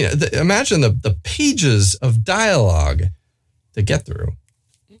characters. I mean, imagine the pages of dialogue to get through.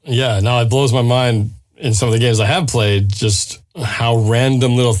 Yeah, no, it blows my mind in some of the games I have played, just how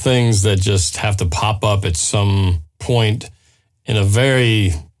random little things that just have to pop up at some point in a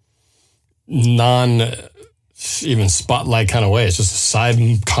very even spotlight kind of way. It's just a side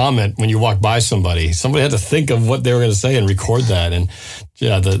comment when you walk by somebody. Somebody had to think of what they were going to say and record that. And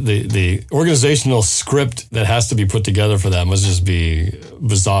yeah, the organizational script that has to be put together for that must just be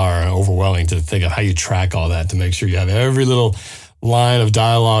bizarre and overwhelming to think of how you track all that to make sure you have every little line of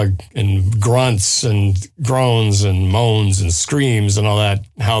dialogue and grunts and groans and moans and screams and all that,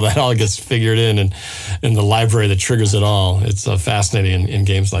 how that all gets figured in the library that triggers it all. It's fascinating in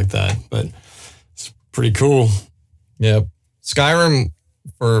games like that, but it's pretty cool. Yep. Skyrim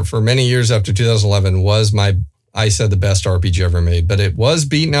for many years after 2011 was the best RPG ever made, but it was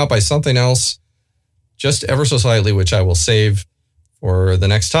beaten out by something else just ever so slightly, which I will save for the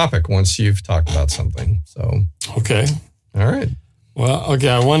next topic once you've talked about something. So, okay. All right. Well, okay.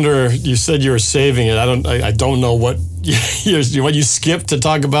 I wonder. You said you were saving it. I don't know what you skipped to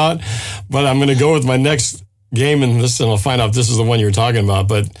talk about, but I'm going to go with my next game and I'll find out if this is the one you were talking about.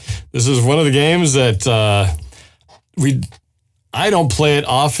 But this is one of the games that I don't play it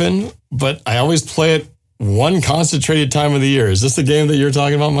often, but I always play it one concentrated time of the year. Is this the game that you're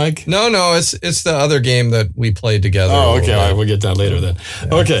talking about, Mike? No, it's the other game that we played together. Oh, okay. All right, we'll get that later then.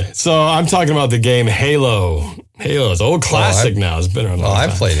 Yeah. Okay, so I'm talking about the game Halo. Halo is an old classic now. It's been around a long time.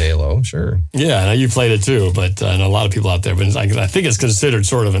 I've played Halo, sure. Yeah, now you played it too, but I know a lot of people out there. But I think it's considered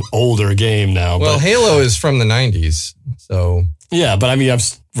sort of an older game now. Well, Halo is from the 90s, so... Yeah, but I mean,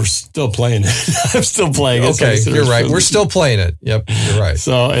 we're still playing it. I'm still playing it. Okay, you're right. We're still playing it. Yep, you're right.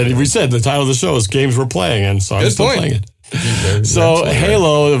 So, and we said the title of the show is Games We're Playing, and so I'm still playing it. So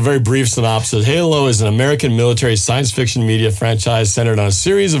Halo, a very brief synopsis. Halo is an American military science fiction media franchise centered on a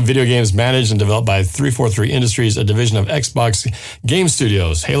series of video games managed and developed by 343 Industries, a division of Xbox Game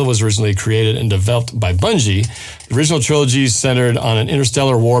Studios. Halo was originally created and developed by Bungie. The original trilogy centered on an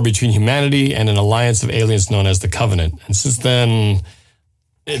interstellar war between humanity and an alliance of aliens known as the Covenant. And since then,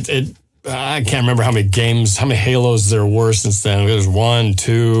 I can't remember how many Halos there were since then. There's 1,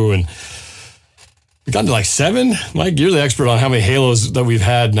 2, and we've gotten to like 7. Mike, you're the expert on how many Halos that we've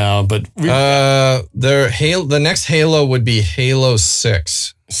had now, but the next Halo would be Halo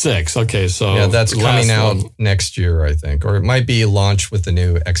 6. 6, okay, so yeah, that's coming out next year, I think, or it might be launched with the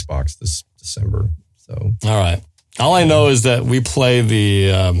new Xbox this December. So, all right. All I know is that we play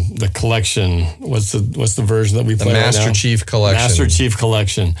the collection. What's the version that we play? The Master Chief Collection. Master Chief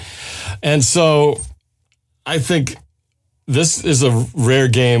Collection, and so I think this is a rare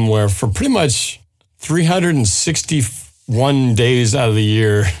game where for pretty much 361 days out of the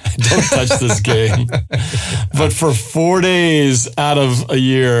year, I don't touch this game. But for 4 days out of a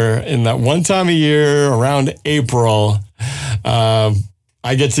year, in that one time a year around April,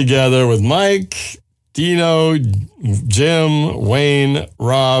 I get together with Mike, Dino, Jim, Wayne,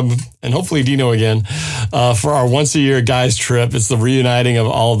 Rob, and hopefully Dino again, for our once a year guys trip. It's the reuniting of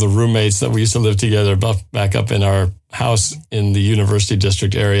all of the roommates that we used to live together back up in our house in the University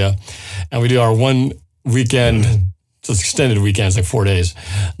District area. And we do our one weekend, so it's extended weekends, like 4 days.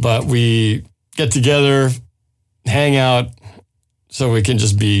 But we get together, hang out, so we can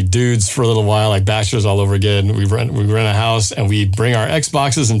just be dudes for a little while, like bachelors all over again. We rent a house and we bring our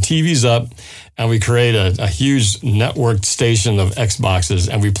Xboxes and TVs up and we create a huge networked station of Xboxes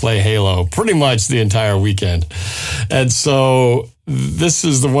and we play Halo pretty much the entire weekend. And so this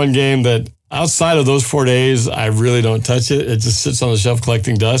is the one game that outside of those 4 days, I really don't touch it. It just sits on the shelf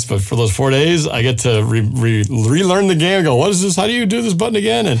collecting dust. But for those 4 days, I get to relearn the game and go, what is this? How do you do this button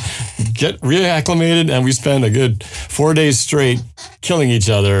again? And get reacclimated. And we spend a good 4 days straight killing each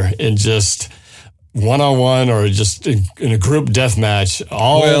other in just one-on-one or just in a group death match.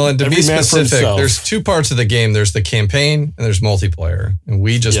 And to be specific, there's 2 parts of the game. There's the campaign and there's multiplayer. And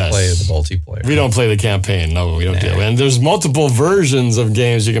we just play the multiplayer. We don't play the campaign. No, we don't do it. And there's multiple versions of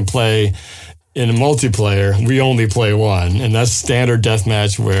games you can play in a multiplayer. We only play one. And that's standard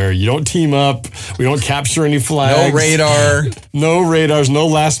deathmatch where you don't team up. We don't capture any flags. No radar. No radars. No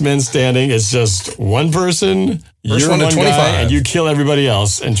last man standing. It's just one person. You're one guy, and you kill everybody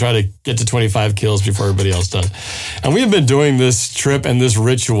else and try to get to 25 kills before everybody else does. And we have been doing this trip and this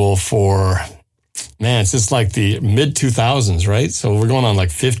ritual for, since like the mid-2000s, right? So we're going on like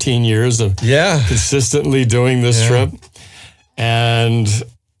 15 years of consistently doing this trip. And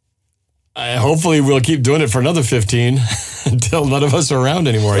hopefully we'll keep doing it for another 15 until none of us are around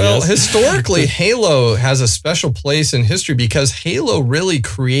anymore. Well, historically, Halo has a special place in history because Halo really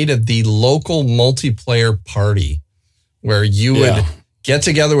created the local multiplayer party where you would get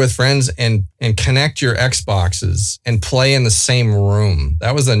together with friends and connect your Xboxes and play in the same room.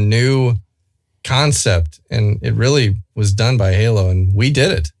 That was a new concept, and it really was done by Halo, and we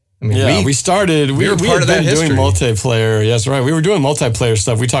did it. I mean, we started. We were part of that history. Doing multiplayer. Yes, right. We were doing multiplayer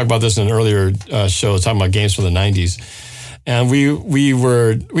stuff. We talked about this in an earlier show, talking about games from the 90s. And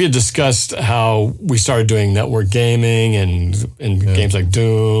we had discussed how we started doing network gaming and games like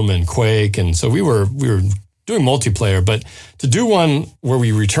Doom and Quake. And so we were doing multiplayer, but to do one where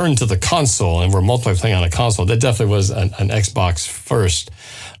we returned to the console and we're playing on a console, that definitely was an Xbox first.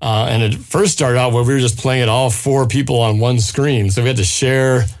 And it first started out where we were just playing it all 4 people on one screen. So we had to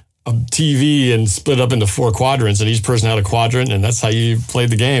share a TV and split up into 4 quadrants, and each person had a quadrant, and that's how you played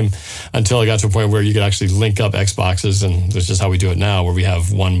the game until it got to a point where you could actually link up Xboxes, and that's just how we do it now, where we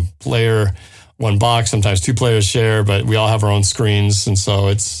have one player, one box, sometimes 2 players share, but we all have our own screens, and so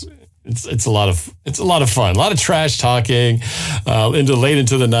it's a lot of fun, a lot of trash talking late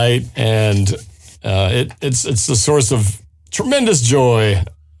into the night, and it's the source of tremendous joy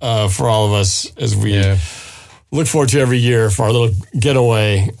for all of us as we look forward to every year for our little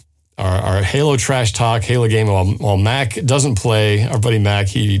getaway. Our Halo trash talk, Halo game. While Mac doesn't play, our buddy Mac,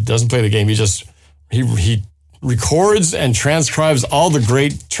 he doesn't play the game. He records and transcribes all the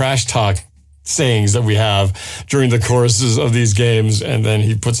great trash talk sayings that we have during the courses of these games, and then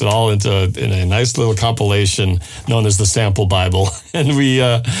he puts it all in a nice little compilation known as the Sample Bible, and we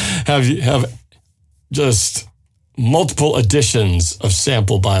have just multiple editions of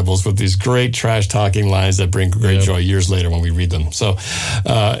Sample Bibles with these great trash talking lines that bring great joy years later when we read them. So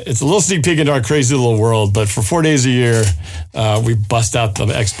it's a little sneak peek into our crazy little world, but for 4 days a year, we bust out the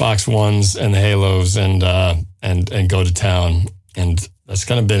Xbox Ones and the Halos and go to town. And that's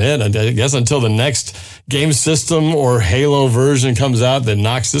kind of been it. I guess until the next game system or Halo version comes out that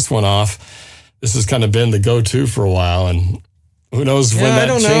knocks this one off, this has kind of been the go-to for a while. And who knows when that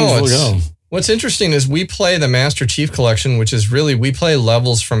change will go. What's interesting is we play the Master Chief Collection, which is really, we play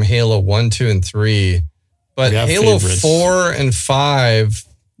levels from Halo 1, 2, and 3. But Halo favorites. 4 and 5,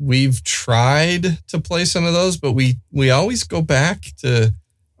 we've tried to play some of those, but we always go back to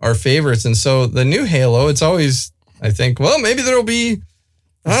our favorites. And so the new Halo, it's always, I think, well, maybe there'll be,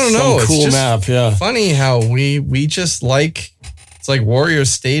 I don't know. Some cool it's map, yeah. Funny how we just like, it's like Warrior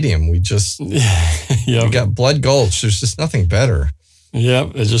Stadium. We just, we got Blood Gulch. There's just nothing better.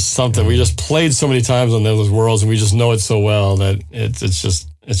 Yep, it's just something we just played so many times on those worlds, and we just know it so well that it's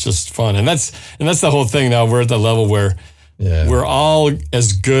just fun, and that's the whole thing. Now we're at the level where we're all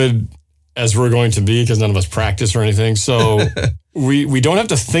as good as we're going to be because none of us practice or anything. So we don't have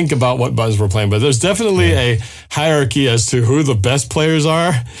to think about what buttons we're playing, but there's definitely a hierarchy as to who the best players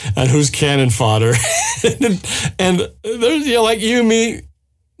are and who's cannon fodder, and there's like you, me.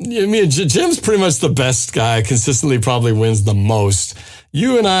 Yeah, Jim's pretty much the best guy, consistently probably wins the most.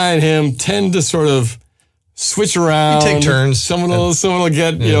 You and I and him tend to sort of switch around. We take turns. Someone will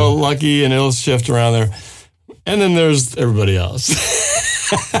get, lucky and it'll shift around there. And then there's everybody else.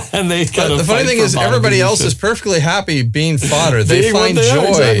 And they kind of the funny thing is everybody else is perfectly happy being fodder. They find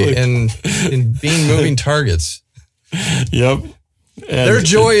joy in being moving targets. Yep. And their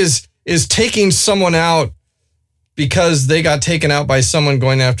joy is taking someone out because they got taken out by someone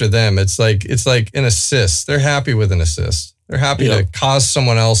going after them. It's like an assist. They're happy with an assist. They're happy to cause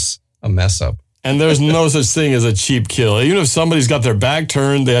someone else a mess up. And there's no such thing as a cheap kill. Even if somebody's got their back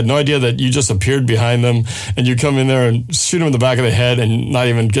turned, they had no idea that you just appeared behind them, and you come in there and shoot them in the back of the head and not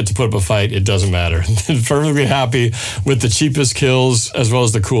even get to put up a fight, it doesn't matter. They're perfectly happy with the cheapest kills as well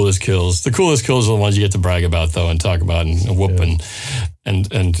as the coolest kills. The coolest kills are the ones you get to brag about, though, and talk about and whoop and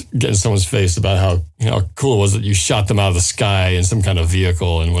get in someone's face about how cool it was that you shot them out of the sky in some kind of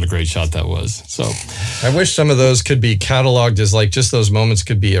vehicle and what a great shot that was. So I wish some of those could be cataloged as like just those moments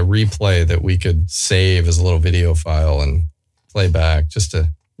could be a replay that we could save as a little video file and play back just to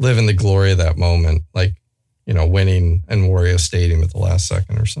live in the glory of that moment. Like, winning in Wario Stadium at the last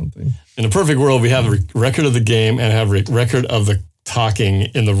second or something. In a perfect world, we have a record of the game and have a record of the talking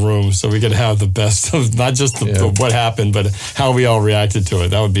in the room, so we could have the best of not just the what happened, but how we all reacted to it.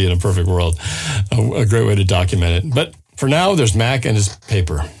 That would be in a perfect world a great way to document it. But for now, there's Mac and his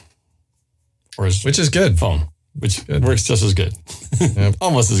paper, or his which is good phone, which works just as good,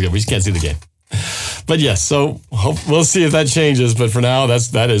 almost as good. We just can't see the game. But yes, so we'll see if that changes. But for now,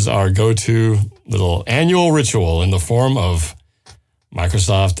 that is our go-to little annual ritual in the form of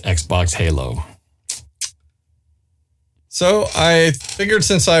Microsoft Xbox Halo. So I figured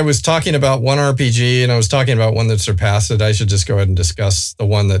since I was talking about one RPG and I was talking about one that surpassed it, I should just go ahead and discuss the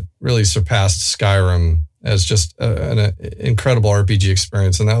one that really surpassed Skyrim as just an incredible RPG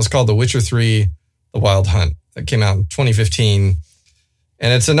experience. And that was called The Witcher 3, The Wild Hunt. That came out in 2015.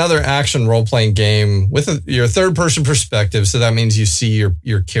 And it's another action role-playing game with your third-person perspective. So that means you see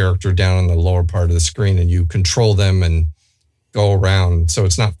your character down in the lower part of the screen and you control them and go around. So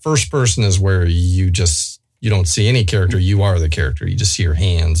it's not first person is where you don't see any character. You are the character. You just see your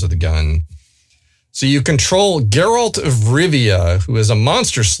hands or the gun. So you control Geralt of Rivia, who is a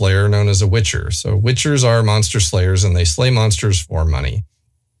monster slayer known as a witcher. So witchers are monster slayers and they slay monsters for money.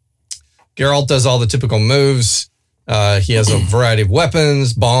 Geralt does all the typical moves. He has a variety of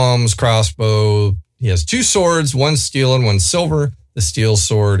weapons, bombs, crossbow. He has 2 swords, one steel and one silver. The steel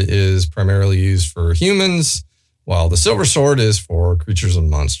sword is primarily used for humans, while the silver sword is for creatures and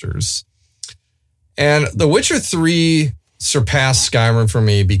monsters. And The Witcher 3 surpassed Skyrim for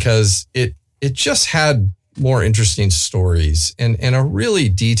me because it just had more interesting stories and a really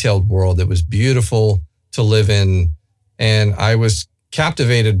detailed world that was beautiful to live in. And I was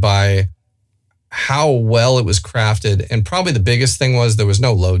captivated by how well it was crafted. And probably the biggest thing was there was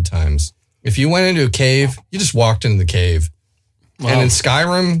no load times. If you went into a cave, you just walked into the cave. Wow. And in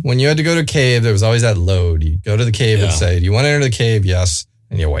Skyrim, when you had to go to a cave, there was always that load. You go to the cave and say, do you want to enter the cave? Yes.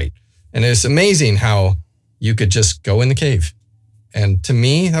 And you wait. And it's amazing how you could just go in the cave. And to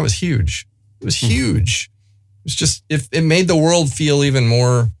me, that was huge. It was huge. It was just, it made the world feel even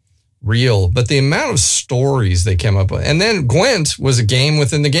more real, but the amount of stories they came up with. And then Gwent was a game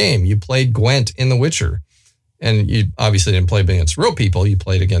within the game. You played Gwent in The Witcher. And you obviously didn't play against real people. You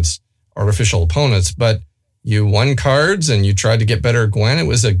played against artificial opponents, but you won cards and you tried to get better at Gwent. It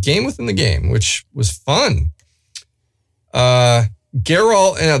was a game within the game, which was fun.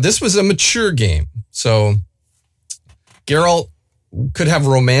 Geralt, this was a mature game. So Geralt could have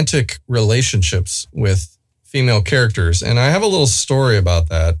romantic relationships with female characters. And I have a little story about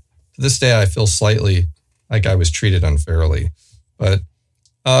that. To this day, I feel slightly like I was treated unfairly. But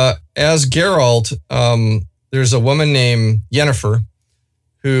as Geralt, there's a woman named Yennefer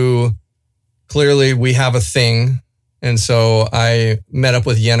who clearly we have a thing. And so I met up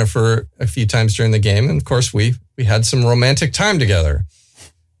with Yennefer a few times during the game. And of course, we had some romantic time together.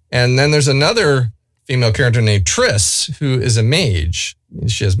 And then there's another female character named Triss, who is a mage.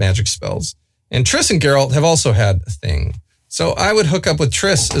 She has magic spells. And Triss and Geralt have also had a thing. So I would hook up with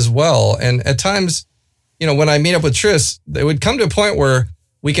Triss as well. And at times, when I meet up with Triss, it would come to a point where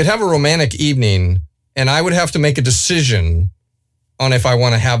we could have a romantic evening and I would have to make a decision on if I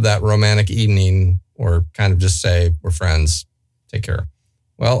want to have that romantic evening or kind of just say, we're friends, take care.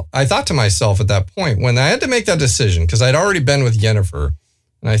 Well, I thought to myself at that point, when I had to make that decision, because I'd already been with Yennefer,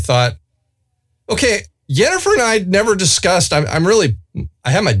 and I thought, okay, Yennefer and I never discussed, I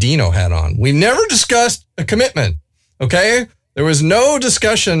have my Dino hat on. We never discussed a commitment, okay? There was no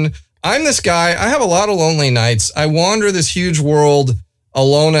discussion. I'm this guy. I have a lot of lonely nights. I wander this huge world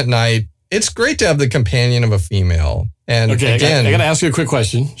alone at night. It's great to have the companion of a female. And okay, again, I got to ask you a quick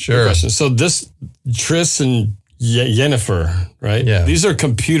question. Sure. Quick question. So this Triss and Yennefer, right? Yeah. These are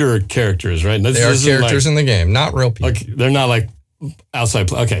computer characters, right? They are characters in the game, not real people. Okay, they're not like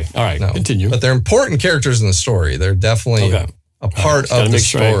outside. Okay, all right, no. Continue. But they're important characters in the story. They're definitely a part of the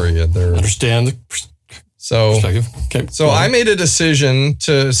story. Sure understand the perspective. Okay, so I made a decision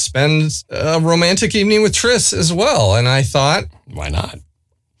to spend a romantic evening with Triss as well. And I thought, why not?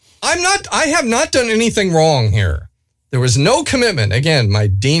 I have not done anything wrong here. There was no commitment. Again,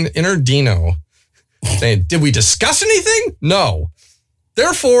 my inner Dino saying, did we discuss anything? No.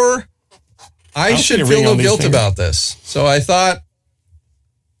 Therefore, I should feel no guilt about this. So I thought,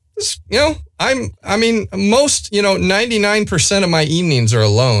 99% of my evenings are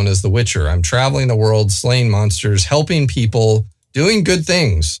alone as the Witcher. I'm traveling the world, slaying monsters, helping people, doing good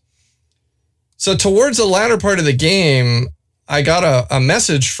things. So towards the latter part of the game, I got a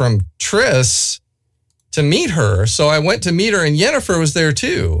message from Triss to meet her. So I went to meet her, and Yennefer was there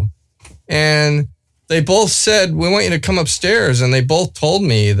too. And they both said, we want you to come upstairs. And they both told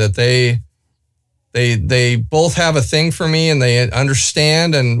me that they both have a thing for me and they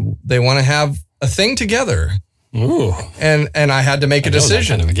understand and they want to have a thing together. Ooh. And I had to make a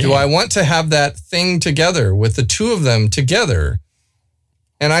decision. Kind of do I want to have that thing together with the two of them together?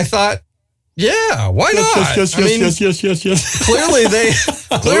 And I thought, yeah, why not? Yes. Clearly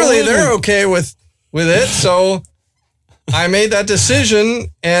they're okay with it. So I made that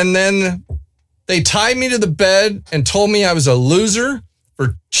decision, and then they tied me to the bed and told me I was a loser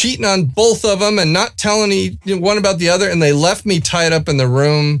for cheating on both of them and not telling one about the other. And they left me tied up in the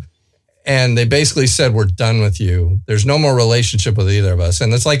room, and they basically said, we're done with you. There's no more relationship with either of us.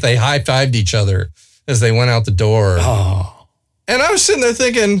 And it's like they high-fived each other as they went out the door. Oh. And I was sitting there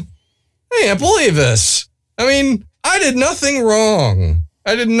thinking, I can't believe this. I mean, I did nothing wrong.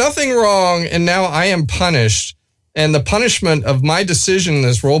 And now I am punished. And the punishment of my decision in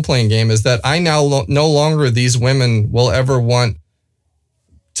this role-playing game is that I now no longer these women will ever want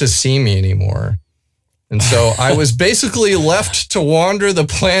to see me anymore. And so I was basically left to wander the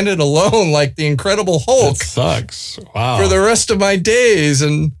planet alone like the Incredible Hulk. That sucks. Wow. For the rest of my days.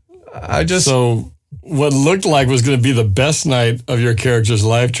 And I just... So what looked like was going to be the best night of your character's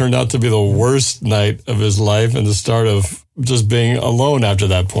life turned out to be the worst night of his life and the start of just being alone after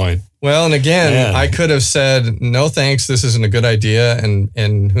that point. Well, and again, I could have said, no, thanks, this isn't a good idea.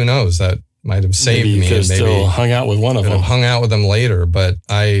 And who knows, that might have saved me. Maybe still hung out with one of them. Have hung out with them later. But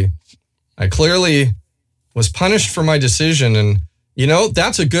I clearly was punished for my decision. And,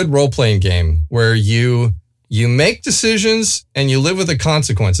 that's a good role-playing game where you make decisions and you live with the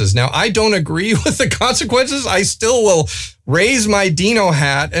consequences. Now, I don't agree with the consequences. I still will raise my Dino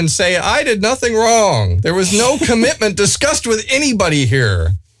hat and say, I did nothing wrong. There was no commitment discussed with anybody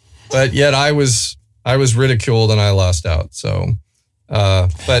here. But yet I was ridiculed and I lost out. So,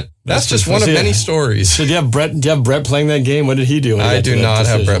 but that's just one of many stories. So do you have Brett playing that game? What did he do? I do not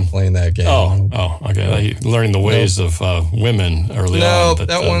have Brett playing that game. Oh, okay. Learning the ways of women early on. No,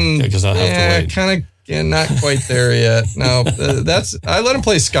 that one, because I have to wait. Kind of. Yeah, not quite there yet. No, I let him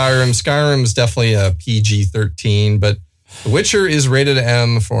play Skyrim. Skyrim's definitely a PG-13, but The Witcher is rated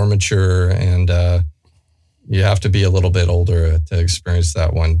M for mature, and you have to be a little bit older to experience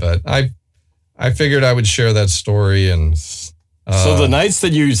that one. But I figured I would share that story. And so the nights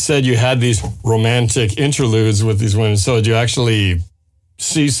that you said you had these romantic interludes with these women, so did you actually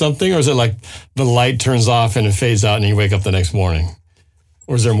see something, or is it like the light turns off and it fades out and you wake up the next morning?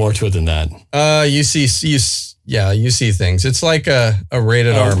 Or is there more to it than that? You see things. It's like a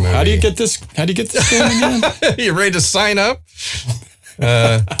rated R movie. How do you get this going again? You ready to sign up?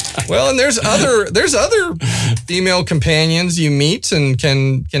 Well, and there's other female companions you meet and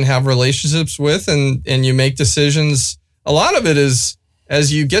can have relationships with, and you make decisions. A lot of it is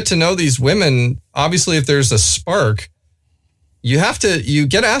as you get to know these women. Obviously, if there's a spark, you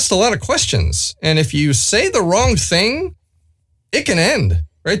get asked a lot of questions, and if you say the wrong thing, it can end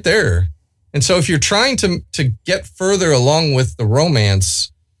right there. And so if you're trying to get further along with the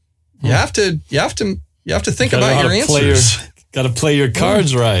romance, you have to think about your answers. Got to play your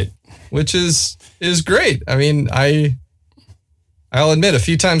cards right, which is great. I mean, I'll admit a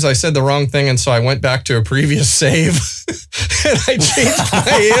few times I said the wrong thing, and so I went back to a previous save and I changed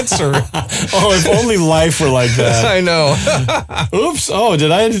my answer. Oh, if only life were like that. I know. Oops. Oh,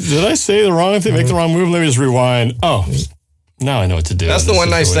 did I say the wrong thing? Make the wrong move? Let me just rewind. Oh, now I know what to do. That's the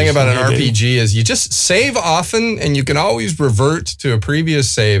one nice thing about an RPG is you just save often, and you can always revert to a previous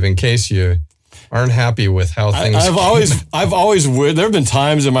save in case you aren't happy with how things. I've always there have been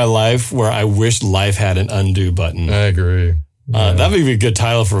times in my life where I wished life had an undo button. I agree. That would be a good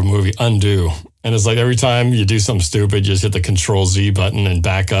title for a movie, Undo. And it's like every time you do something stupid, you just hit the Control Z button and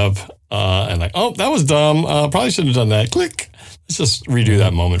back up. And like, oh, that was dumb. Probably shouldn't have done that. Click. Let's just redo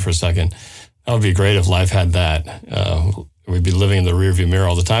that moment for a second. That would be great if life had that. We'd be living in the rearview mirror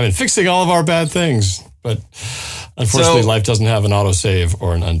all the time and fixing all of our bad things. But unfortunately, life doesn't have an autosave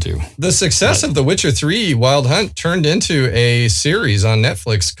or an undo. The success of The Witcher 3 Wild Hunt turned into a series on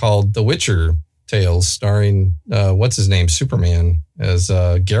Netflix called The Witcher Tales, starring what's his name, Superman, as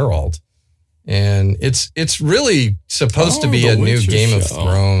Geralt. And it's really supposed to be a new Game of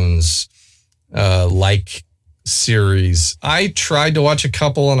Thrones like series. I tried to watch a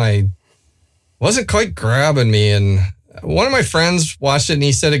couple and I wasn't quite grabbing me, and one of my friends watched it and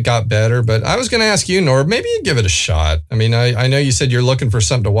he said it got better, but I was going to ask you, Norb, maybe you give it a shot. I mean, I know you said you're looking for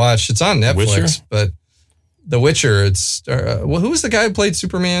something to watch. It's on Netflix, Witcher? But The Witcher, it's, who was the guy who played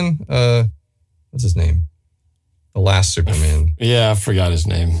Superman? What's his name? The last Superman. Yeah, I forgot his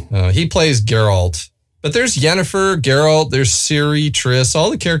name. He plays Geralt, but there's Yennefer, Geralt, there's Ciri, Triss,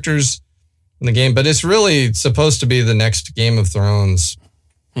 all the characters in the game, but it's really supposed to be the next Game of Thrones.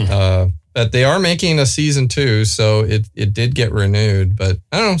 But they are making a season 2, so it did get renewed. But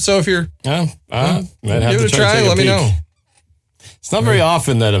I don't know. So if you're might have give to it a try, let me know. It's not very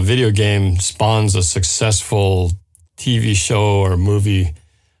often that a video game spawns a successful TV show or movie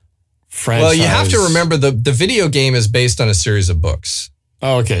franchise. Well, you have to remember the video game is based on a series of books.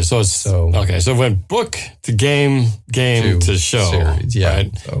 Oh, okay. So it's okay. So it went book to game to show. Series, yeah.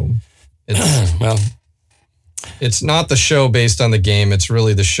 Right? So it's it's not the show based on the game. It's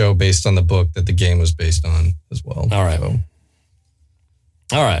really the show based on the book that the game was based on as well. All right. All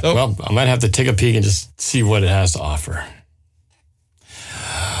right. So, well, I might have to take a peek and just see what it has to offer.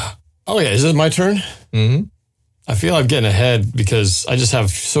 Oh, yeah. Is it my turn? Mm-hmm. I feel I'm getting ahead because I just have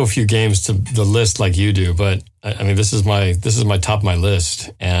so few games to the list like you do. But I mean, this is my top of my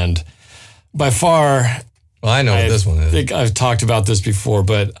list. And by far, well, I know what this one is. I think I've talked about this before,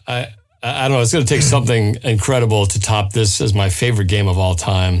 but I don't know. It's going to take something incredible to top this as my favorite game of all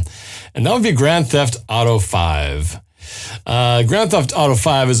time. And that would be Grand Theft Auto 5. Grand Theft Auto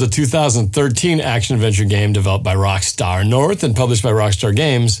 5 is a 2013 action-adventure game developed by Rockstar North and published by Rockstar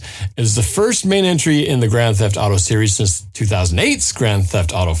Games. It is the first main entry in the Grand Theft Auto series since 2008's Grand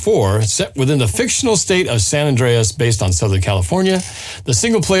Theft Auto 4, set within the fictional state of San Andreas based on Southern California. The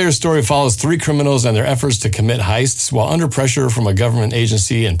single-player story follows 3 criminals and their efforts to commit heists while under pressure from a government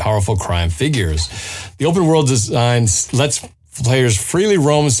agency and powerful crime figures. The open-world design lets players freely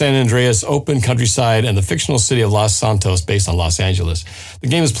roam San Andreas, open countryside, and the fictional city of Los Santos based on Los Angeles. The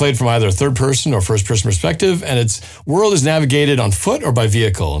game is played from either a third-person or first-person perspective, and its world is navigated on foot or by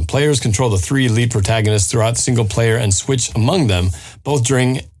vehicle, and players control the 3 lead protagonists throughout the single player and switch among them, both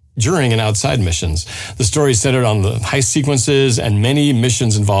during and outside missions. The story is centered on the heist sequences and many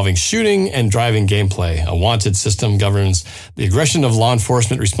missions involving shooting and driving gameplay. A wanted system governs the aggression of law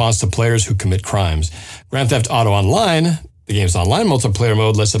enforcement response to players who commit crimes. Grand Theft Auto Online, the game's online multiplayer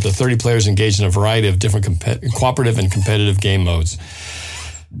mode, lets up to 30 players engage in a variety of different cooperative and competitive game modes.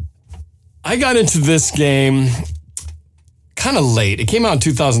 I got into this game kind of late. It came out in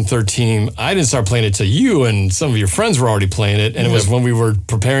 2013. I didn't start playing it till you and some of your friends were already playing it. And it was when we were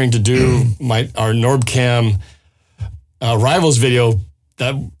preparing to do our NorbCam Rivals video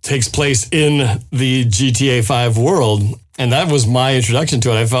that takes place in the GTA 5 world. And that was my introduction to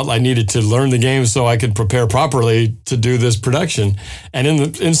it. I felt I needed to learn the game so I could prepare properly to do this production. And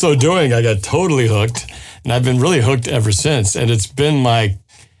in so doing, I got totally hooked. And I've been really hooked ever since. And it's been my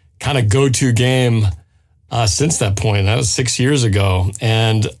kind of go-to game since that point. That was 6 years ago.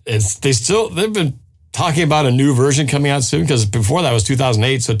 And they've been talking about a new version coming out soon, because before that was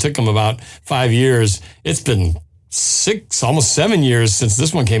 2008. So it took them about 5 years. It's been almost 7 years since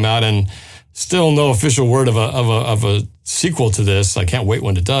this one came out, and still no official word of a sequel to this. I can't wait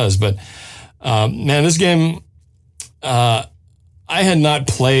when it does. But man, this game, I had not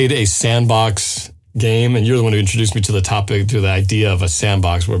played a sandbox game, and you're the one who introduced me to the idea of a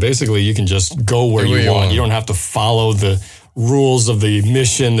sandbox, where basically you can just go where you want. You don't have to follow the rules of the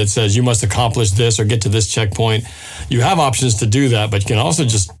mission that says you must accomplish this or get to this checkpoint. You have options to do that, but you can also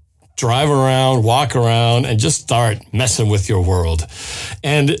just drive around, walk around, and just start messing with your world.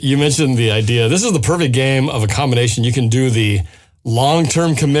 And you mentioned the idea, this is the perfect game of a combination. You can do the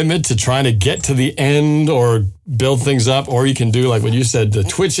long-term commitment to trying to get to the end or build things up, or you can do, like what you said, the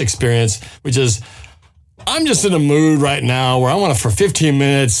Twitch experience, which is, I'm just in a mood right now where I want to, for 15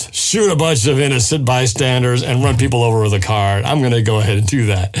 minutes, shoot a bunch of innocent bystanders and run people over with a car. I'm going to go ahead and do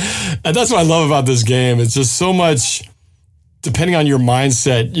that. And that's what I love about this game. It's just so much, depending on your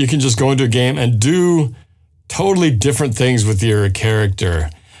mindset, you can just go into a game and do totally different things with your character.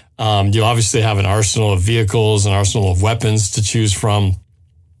 You obviously have an arsenal of vehicles, an arsenal of weapons to choose from.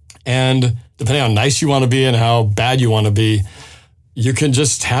 And depending on how nice you want to be and how bad you want to be, you can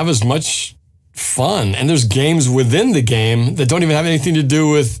just have as much fun. And there's games within the game that don't even have anything to do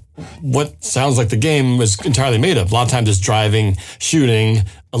with what sounds like the game was entirely made of. A lot of times it's driving, shooting,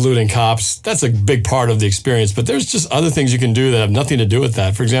 eluding cops. That's a big part of the experience. But there's just other things you can do that have nothing to do with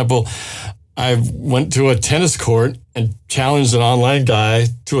that. For example, I went to a tennis court and challenged an online guy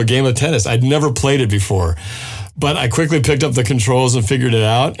to a game of tennis. I'd never played it before, but I quickly picked up the controls and figured it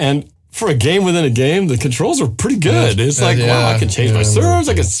out. And for a game within a game, the controls are pretty good. It's like, wow, I can change my serves.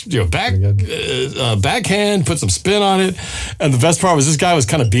 I can backhand, put some spin on it. And the best part was this guy was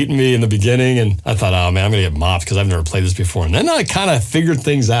kind of beating me in the beginning. And I thought, oh man, I'm going to get mopped because I've never played this before. And then I kind of figured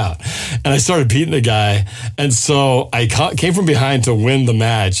things out and I started beating the guy. And so I came from behind to win the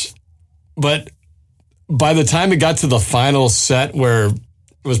match. But by the time it got to the final set where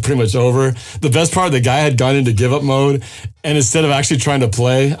it was pretty much over, the best part, the guy had gone into give up mode. And instead of actually trying to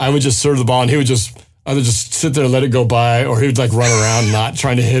play, I would just serve the ball and he would just either just sit there and let it go by, or he would like run around not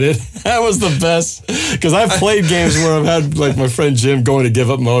trying to hit it. That was the best. Because I've played games where I've had like my friend Jim go into give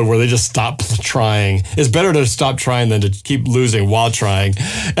up mode where they just stop trying. It's better to stop trying than to keep losing while trying.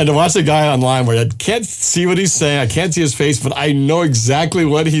 And to watch a guy online where I can't see what he's saying, I can't see his face, but I know exactly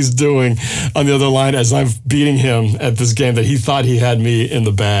what he's doing on the other line as I'm beating him at this game that he thought he had me in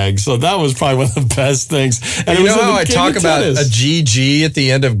the bag. So that was probably one of the best things. And you know how I talk about a GG at the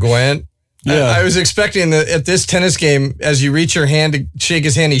end of Gwent? Yeah. I was expecting that at this tennis game, as you reach your hand to shake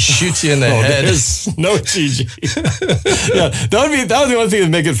his hand, he shoots you in the head. There's no GG. Yeah, that was the only thing that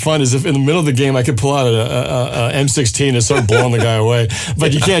would make it fun, is if in the middle of the game I could pull out a M16 and start blowing the guy away.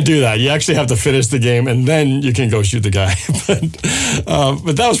 But you can't do that. You actually have to finish the game and then you can go shoot the guy.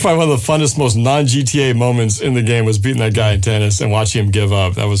 But that was probably one of the funnest, most non-GTA moments in the game, was beating that guy in tennis and watching him give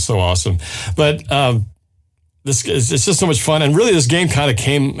up. That was so awesome. But it's just so much fun. And really, this game kind of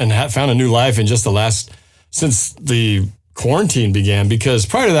came and found a new life in just since the quarantine began, because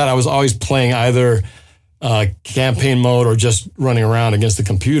prior to that, I was always playing either campaign mode or just running around against the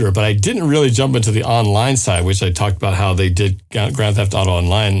computer. But I didn't really jump into the online side, which I talked about how they did Grand Theft Auto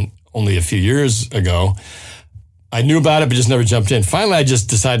Online only a few years ago. I knew about it, but just never jumped in. Finally, I just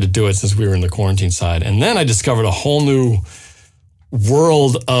decided to do it since we were in the quarantine side. And then I discovered a whole new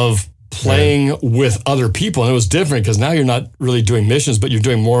world of playing with other people. And it was different because now you're not really doing missions, but you're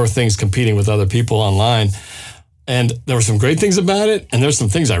doing more things competing with other people online. And there were some great things about it, and there's some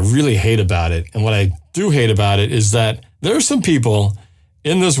things I really hate about it. And what I do hate about it is that there are some people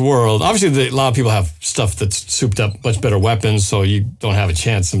in this world, obviously a lot of people have stuff that's souped up, much better weapons, so you don't have a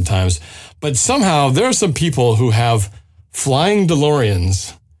chance sometimes. But somehow there are some people who have flying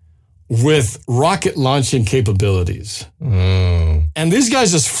DeLoreans with rocket launching capabilities. And these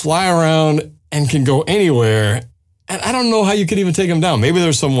guys just fly around and can go anywhere. And I don't know how you could even take them down. Maybe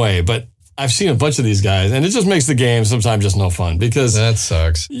there's some way, but I've seen a bunch of these guys, and it just makes the game sometimes just no fun, because that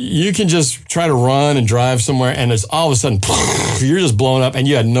sucks. You can just try to run and drive somewhere, and it's all of a sudden, you're just blown up, and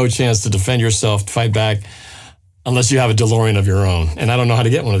you had no chance to defend yourself, fight back. unless you have a DeLorean of your own. And I don't know how to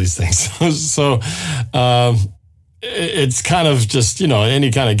get one of these things. So it's kind of just,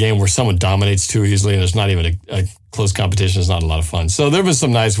 any kind of game where someone dominates too easily and there's not even a close competition is not a lot of fun. So there was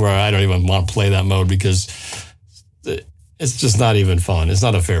some nights where I don't even want to play that mode because it's just not even fun. It's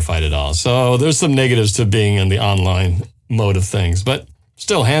not a fair fight at all. So there's some negatives to being in the online mode of things, but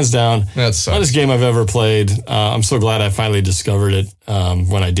still, hands down, funnest game I've ever played. I'm so glad I finally discovered it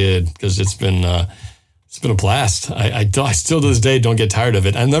when I did, because it's been a blast. I still to this day don't get tired of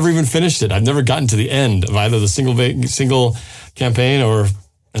it. I've never even finished it. I've never gotten to the end of either the single campaign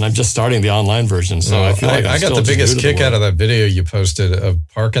and I'm just starting the online version. So I feel like I got the biggest kick out of that video you posted of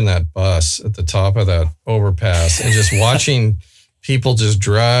parking that bus at the top of that overpass and just watching people just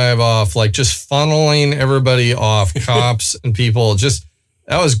drive off, like just funneling everybody off, cops and people.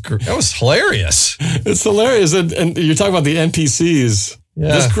 That was hilarious. It's hilarious. And you're talking about the NPCs.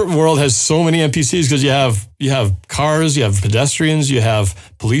 Yeah. This world has so many NPCs because you have cars, you have pedestrians, you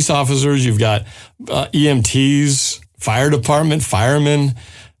have police officers, you've got EMTs, fire department, firemen,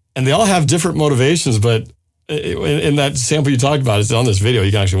 and they all have different motivations. But in that sample you talked about, it's on this video.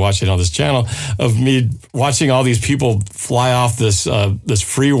 You can actually watch it on this channel of me watching all these people fly off this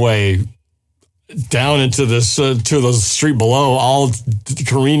freeway down into this to the street below, all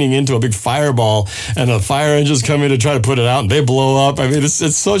careening into a big fireball, and the fire engines come in to try to put it out, and they blow up. I mean, it's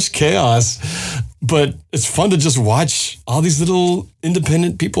such chaos, but it's fun to just watch all these little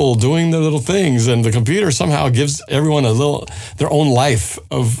independent people doing their little things, and the computer somehow gives everyone their own life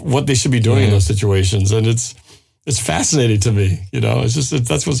of what they should be doing in those situations, and it's fascinating to me. It's just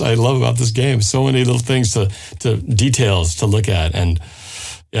that's what I love about this game. So many little things to details to look at, and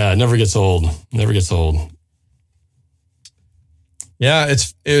yeah, it never gets old. Never gets old. Yeah,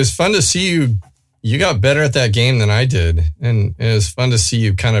 it was fun to see you. You got better at that game than I did, and it was fun to see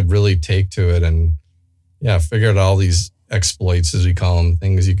you kind of really take to it and figure out all these exploits, as we call them,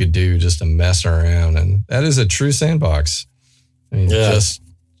 things you could do just to mess around. And that is a true sandbox. I mean,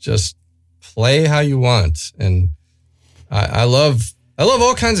 just play how you want. And I love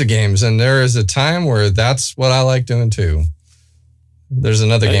all kinds of games, and there is a time where that's what I like doing too. There's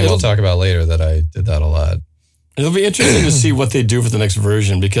another game we'll talk about later that I did that a lot. It'll be interesting to see what they do for the next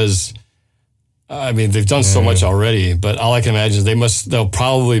version, because I mean, they've done so much already, but all I can imagine is they'll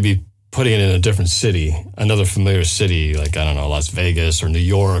probably be putting it in a different city, another familiar city, like, I don't know, Las Vegas or New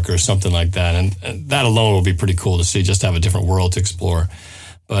York or something like that. And that alone will be pretty cool to see, just to have a different world to explore.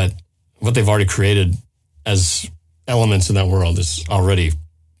 But what they've already created as elements in that world is already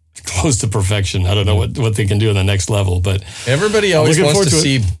close to perfection. I don't know what they can do in the next level, but everybody always wants to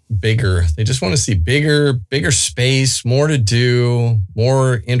see bigger. They just want to see bigger space, more to do,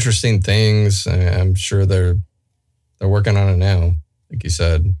 more interesting things. I'm sure they're working on it now, like you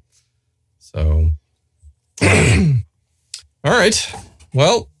said. So, all right.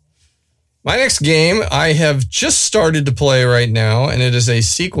 Well, my next game I have just started to play right now, and it is a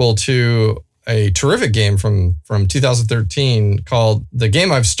sequel to a terrific game from 2013 called, the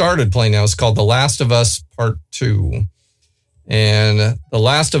game I've started playing now is called The Last of Us Part 2. And The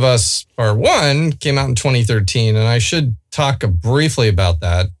Last of Us Part 1 came out in 2013, and I should talk briefly about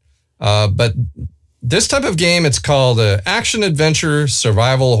that. But this type of game, it's called an action-adventure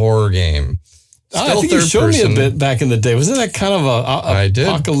survival horror game. I think you showed me a bit back in the day. Wasn't that kind of a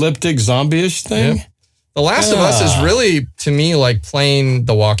apocalyptic zombie-ish thing? Yeah. The Last of Us is really, to me, like playing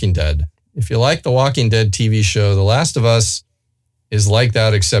The Walking Dead. If you like the Walking Dead TV show, The Last of Us is like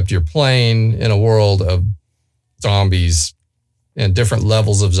that, except you're playing in a world of zombies and different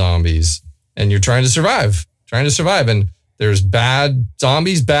levels of zombies, and you're trying to survive. And there's bad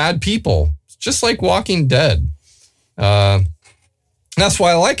zombies, bad people, just like Walking Dead. That's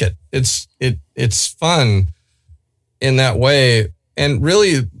why I like it. It's fun in that way. And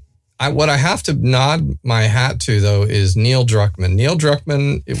really, what I have to nod my hat to, though, is Neil Druckmann. Neil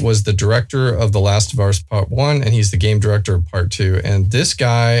Druckmann was the director of The Last of Us Part 1, and he's the game director of Part 2. And this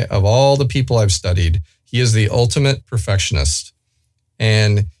guy, of all the people I've studied, he is the ultimate perfectionist.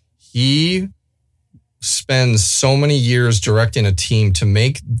 And he spends so many years directing a team to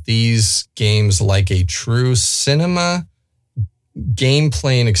make these games like a true cinema game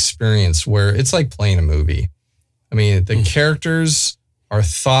playing experience, where it's like playing a movie. I mean, the characters are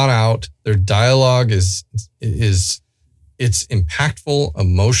thought out. Their dialogue is it's impactful,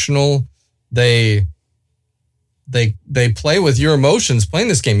 emotional. They play with your emotions playing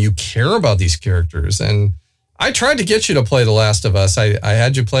this game. You care about these characters. And I tried to get you to play The Last of Us. I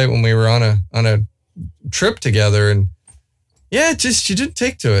had you play it when we were on a trip together, and you didn't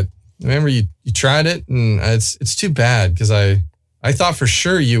take to it. I remember you tried it, and it's too bad, because I thought for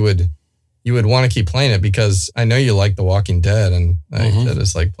sure you would you would want to keep playing it because I know you like The Walking Dead, and that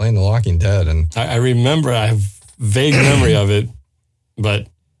is like playing The Walking Dead. And I remember, I have vague memory of it, but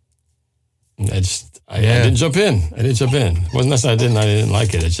I didn't jump in. It wasn't necessarily I didn't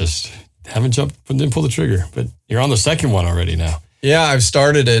like it. It just didn't pull the trigger. But you're on the second one already now. Yeah, I've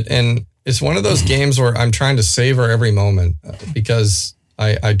started it, and it's one of those games where I'm trying to savor every moment because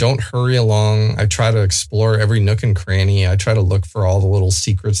I don't hurry along. I try to explore every nook and cranny. I try to look for all the little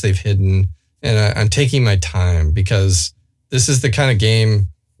secrets they've hidden, and I'm taking my time because this is the kind of game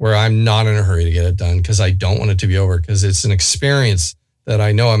where I'm not in a hurry to get it done because I don't want it to be over because it's an experience that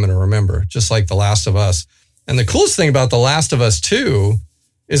I know I'm going to remember, just like The Last of Us. And the coolest thing about The Last of Us 2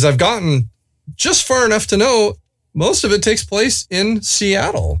 is I've gotten just far enough to know most of it takes place in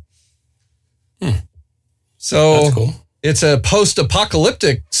Seattle. So that's cool. It's a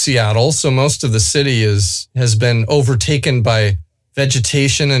post-apocalyptic Seattle, so most of the city has been overtaken by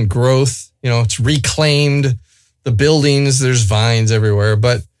vegetation and growth. You know, it's reclaimed. The buildings, there's vines everywhere.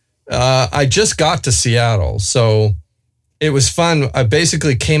 But I just got to Seattle, so it was fun. I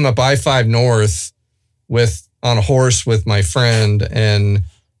basically came up I-5 North on a horse with my friend, and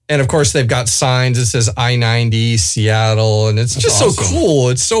of course they've got signs that says I-90 Seattle, and it's just awesome. So cool.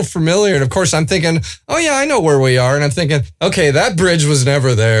 It's so familiar. And of course I'm thinking, oh yeah, I know where we are. And I'm thinking, okay, that bridge was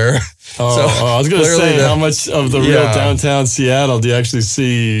never there. I was going to say, how much of the real downtown Seattle do you actually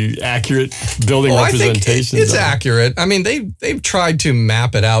see accurate building representations? I think it's accurate. I mean, they've tried to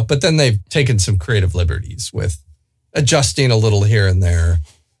map it out, but then they've taken some creative liberties with adjusting a little here and there.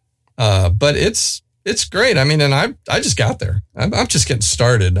 But it's great. I mean, and I just got there. I'm just getting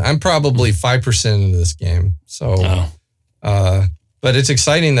started. I'm probably 5% into this game. So, but it's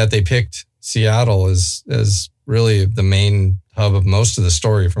exciting that they picked Seattle as really the main hub of most of the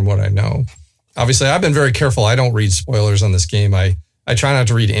story from what I know. Obviously, I've been very careful. I don't read spoilers on this game. I try not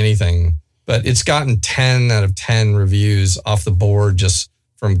to read anything, but it's gotten 10 out of 10 reviews off the board just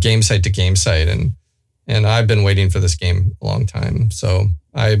from game site to game site. And I've been waiting for this game a long time. So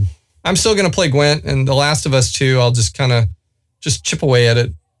I'm still going to play Gwent, and The Last of Us 2, I'll just kind of just chip away at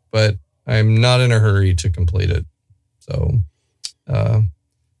it, but I'm not in a hurry to complete it. So,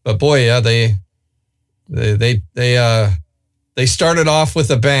 but boy, yeah, they started off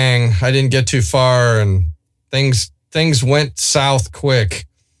with a bang. I didn't get too far, and things went south quick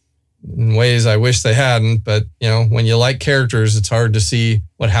in ways I wish they hadn't. But you know, when you like characters, it's hard to see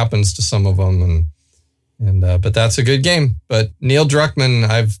what happens to some of them, but that's a good game. But Neil Druckmann,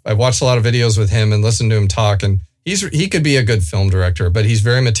 I've watched a lot of videos with him and listened to him talk, and he could be a good film director, but he's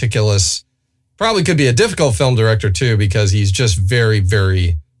very meticulous. Probably could be a difficult film director too, because he's just very,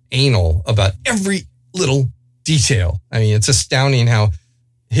 very anal about every little detail. I mean, it's astounding how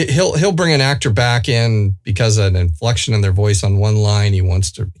he'll bring an actor back in because of an inflection in their voice on one line. He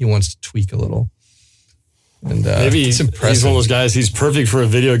wants to tweak a little. And maybe he's one of those guys. He's perfect for a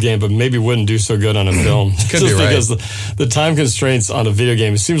video game, but maybe wouldn't do so good on a film. Could be right. Because the time constraints on a video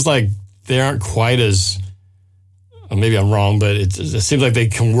game, it seems like they aren't quite as. Maybe I'm wrong, but it seems like they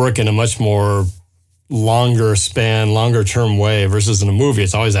can work in a much more longer term way versus in a movie.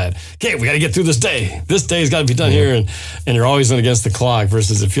 It's always that, okay, we got to get through this day. This day's got to be done here, and you're always against the clock.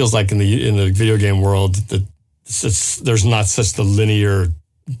 Versus it feels like in the video game world that there's not such the linear,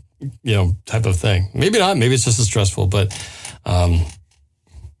 type of thing. Maybe not. Maybe it's just as stressful, but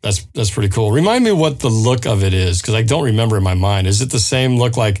that's pretty cool. Remind me what the look of it is, because I don't remember in my mind. Is it the same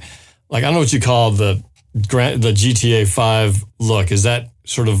look like I don't know what you call the GTA 5 look? Is that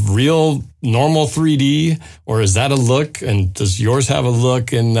sort of real normal 3D, or is that a look? And does yours have a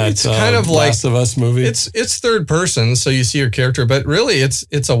look in that it's kind of Last of Us movie? It's third person, so you see your character, but really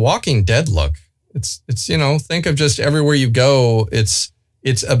it's a Walking Dead look. It's think of just everywhere you go, it's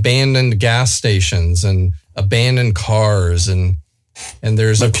abandoned gas stations and abandoned cars, and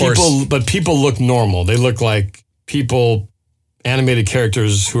there's but people look normal. They look like people. Animated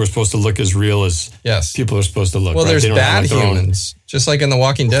characters who are supposed to look as real as people are supposed to look. Well, right? There's bad humans. Just like in The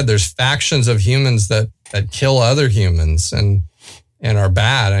Walking Dead, there's factions of humans that kill other humans and are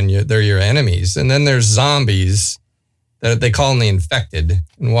bad, and they're your enemies. And then there's zombies that they call them the infected.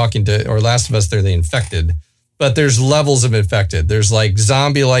 In Walking Dead or Last of Us, they're the infected. But there's levels of infected. There's like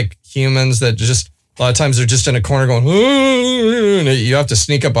zombie-like humans that just a lot of times they're just in a corner going, and you have to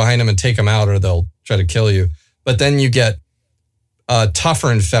sneak up behind them and take them out, or they'll try to kill you. But then you get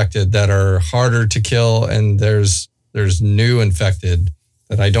tougher infected that are harder to kill, and there's new infected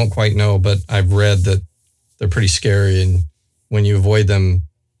that I don't quite know, but I've read that they're pretty scary, and when you avoid them,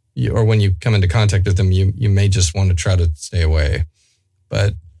 or when you come into contact with them, you may just want to try to stay away.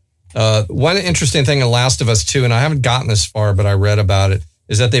 But one interesting thing in Last of Us 2, and I haven't gotten this far, but I read about it,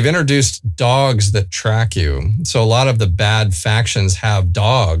 is that they've introduced dogs that track you. So a lot of the bad factions have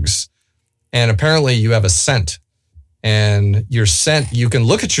dogs, and apparently you have a scent. And your scent, you can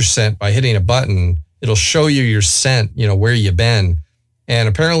look at your scent by hitting a button. It'll show you your scent, where you've been. And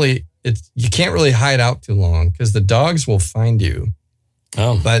apparently you can't really hide out too long because the dogs will find you.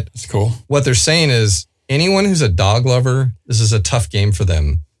 Oh, but that's cool. What they're saying is anyone who's a dog lover, this is a tough game for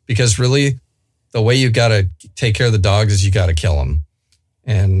them because really the way you got to take care of the dogs is you got to kill them.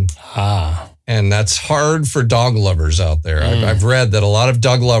 And that's hard for dog lovers out there. I've read that a lot of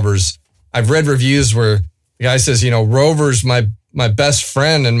dog lovers, I've read reviews where the guy says, Rover's my best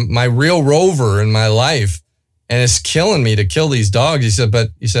friend and my real Rover in my life. And it's killing me to kill these dogs. He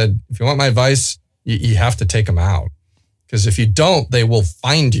said, if you want my advice, you have to take them out. Because if you don't, they will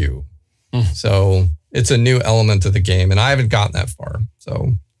find you. So it's a new element of the game. And I haven't gotten that far.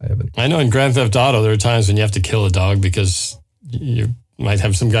 So I haven't. I know in Grand Theft Auto, there are times when you have to kill a dog because you might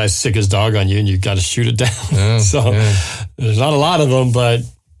have some guy sick his dog on you and you've got to shoot it down. There's not a lot of them, but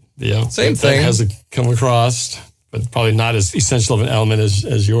same thing that has come across, but probably not as essential of an element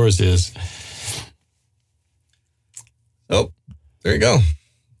as yours is. Oh, there you go.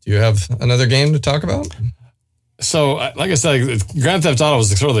 Do you have another game to talk about? So, like I said, Grand Theft Auto was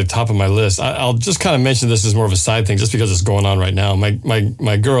sort of the top of my list. I'll just kind of mention this as more of a side thing, just because it's going on right now.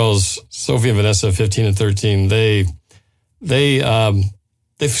 My girls, Sophie and Vanessa, 15 and 13,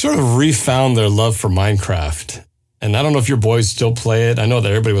 they've sort of refound their love for Minecraft. And I don't know if your boys still play it. I know that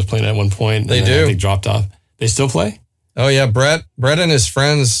everybody was playing it at one point. They do. They dropped off. They still play? Oh yeah, Brett and his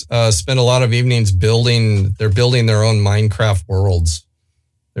friends spend a lot of evenings building. They're building their own Minecraft worlds.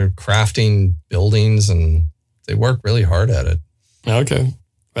 They're crafting buildings and they work really hard at it. Okay.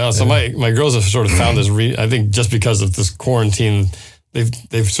 Well, so my girls have sort of found this. I think just because of this quarantine,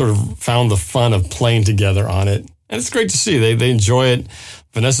 they've sort of found the fun of playing together on it, and it's great to see. They enjoy it.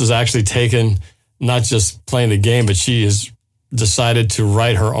 Vanessa's actually taken not just playing the game, but she has decided to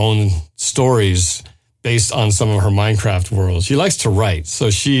write her own stories based on some of her Minecraft worlds. She likes to write,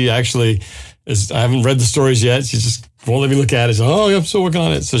 so she actually is. I haven't read the stories yet. She just won't let me look at it. She's, I'm still working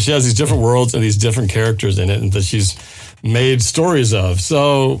on it. So she has these different worlds and these different characters in it, and that she's made stories of.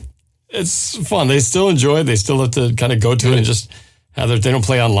 So it's fun. They still enjoy it. They still have to kind of go to it and just have they don't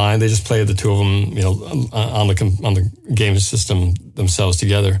play online. They just play the two of them, on the game system themselves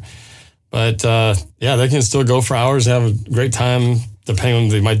together. But they can still go for hours and have a great time. Depending on,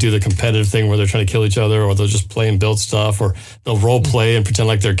 they might do the competitive thing where they're trying to kill each other, or they'll just play and build stuff, or they'll role play and pretend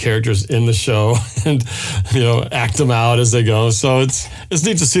like they're characters in the show and act them out as they go. So it's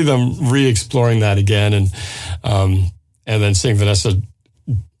neat to see them re-exploring that again, and then seeing Vanessa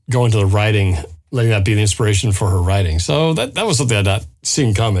go into the writing, letting that be the inspiration for her writing. So that was something I'd not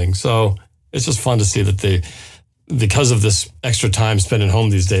seen coming. So it's just fun to see that because of this extra time spent at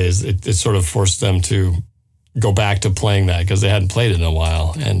home these days, it sort of forced them to go back to playing that because they hadn't played it in a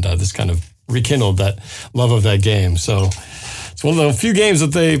while. And this kind of rekindled that love of that game. So it's one of the few games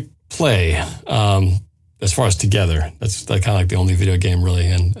that they play as far as together. That's kind of like the only video game really.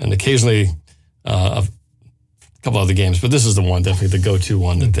 And occasionally a couple other games, but this is the one, definitely the go-to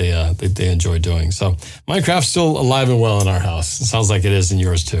one that they enjoy doing. So Minecraft's still alive and well in our house. It sounds like it is in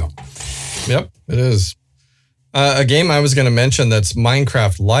yours too. Yep, it is. A game I was going to mention that's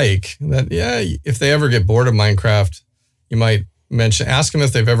Minecraft-like, if they ever get bored of Minecraft, you might ask them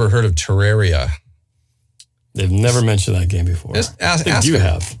if they've ever heard of Terraria. They've never mentioned that game before. Just ask you them,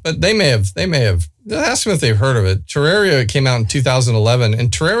 have. But they may have. Just ask them if they've heard of it. Terraria came out in 2011,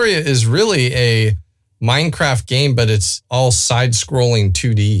 and Terraria is really a Minecraft game, but it's all side-scrolling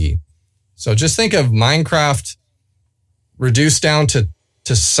 2D. So just think of Minecraft reduced down to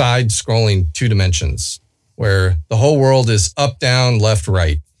side-scrolling 2 dimensions, where the whole world is up, down, left,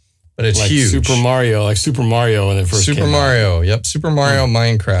 right. But it's like huge. Super Mario when it first came out. Super Mario, yep. Super Mario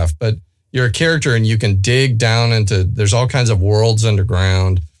Minecraft. But you're a character and you can dig down there's all kinds of worlds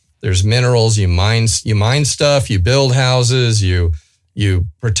underground. There's minerals, you mine stuff, you build houses, you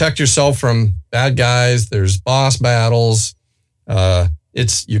protect yourself from bad guys. There's boss battles.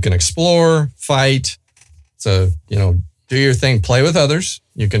 You can explore, fight. So, do your thing, play with others.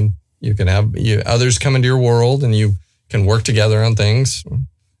 You can have others come into your world and you can work together on things.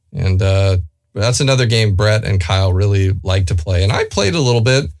 And that's another game Brett and Kyle really like to play. And I played a little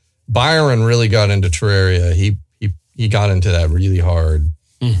bit. Byron really got into Terraria. He got into that really hard.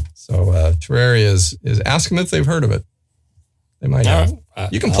 So Terraria is ask them if they've heard of it. They might have.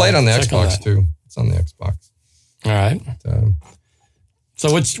 You can play it on the Xbox too. It's on the Xbox. All right.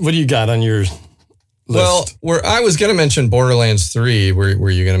 So what do you got on your list? Well, I was going to mention Borderlands 3. Were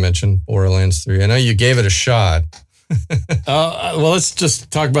you going to mention Borderlands 3? I know you gave it a shot. Well, let's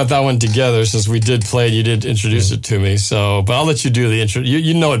just talk about that one together since we did play it. You did introduce it to me. So, but I'll let you do the intro.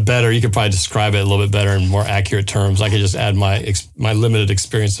 You know it better. You could probably describe it a little bit better in more accurate terms. I could just add my limited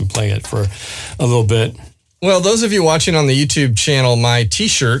experience in playing it for a little bit. Well, those of you watching on the YouTube channel, my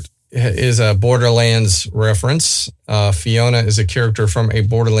T-shirt is a Borderlands reference. Fiona is a character from a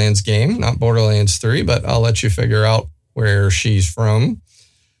Borderlands game, not Borderlands 3, but I'll let you figure out where she's from.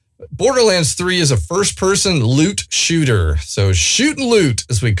 Borderlands 3 is a first-person loot shooter. So shoot and loot,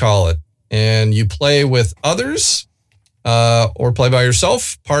 as we call it. And you play with others or play by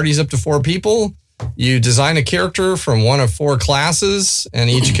yourself. Parties up to 4 people. You design a character from one of 4 classes, and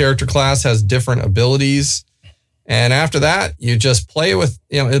each character class has different abilities. And after that, you just play with,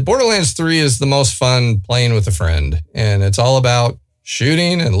 Borderlands 3 is the most fun playing with a friend. And it's all about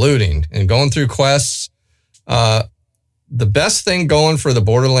shooting and looting and going through quests. The best thing going for the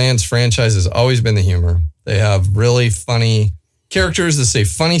Borderlands franchise has always been the humor. They have really funny characters that say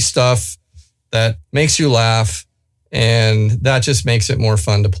funny stuff that makes you laugh, and that just makes it more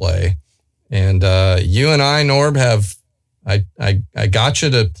fun to play. And you and I, Norb, I got you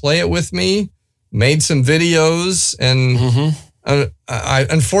to play it with me, made some videos, and I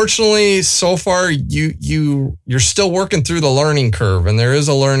unfortunately so far you're still working through the learning curve, and there is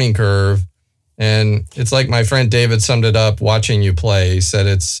a learning curve. And it's like my friend David summed it up watching you play. He said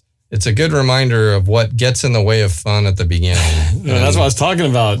it's a good reminder of what gets in the way of fun at the beginning. That's what I was talking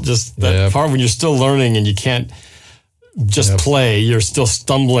about. Just that part when you're still learning and you can't just play. You're still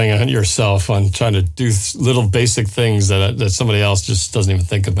stumbling on yourself on trying to do little basic things that somebody else just doesn't even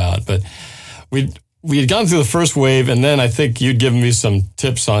think about. But we had gone through the first wave, and then I think you'd given me some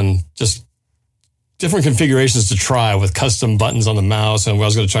tips on just different configurations to try with custom buttons on the mouse, and I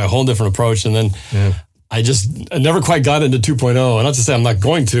was going to try a whole different approach. And then I never quite got into 2.0. And not to say I'm not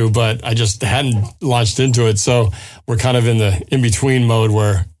going to, but I just hadn't launched into it. So we're kind of in the in-between mode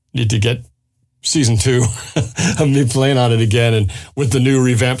where I need to get season 2 of me playing on it again, and with the new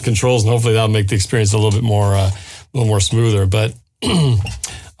revamped controls, and hopefully that'll make the experience a little more smoother. But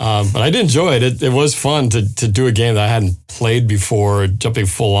I did enjoy it. It was fun to do a game that I hadn't played before, jumping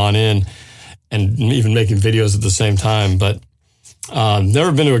full on in, and even making videos at the same time. But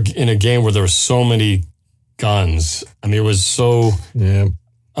never been in a game where there were so many guns. I mean, it was so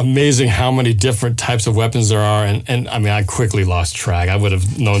amazing how many different types of weapons there are. And I mean, I quickly lost track. I would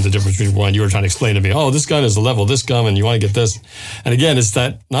have known the difference between one. You were trying to explain to me, oh, this gun is a level, this gun, and you want to get this. And again, it's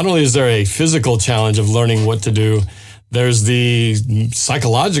that not only is there a physical challenge of learning what to do, there's the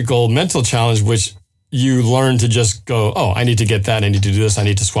psychological, mental challenge, which you learn to just go, oh, I need to get that. I need to do this. I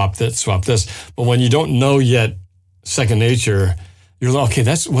need to swap this. But when you don't know yet second nature, you're like, okay,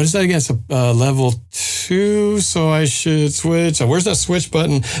 what is that again? It's a level 2, so I should switch. Where's that switch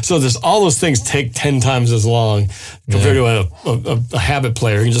button? So there's all those things take 10 times as long compared to a habit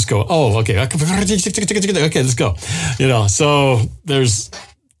player. You can just go, oh, okay, let's go. So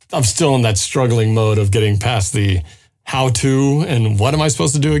I'm still in that struggling mode of getting past the how to and what am I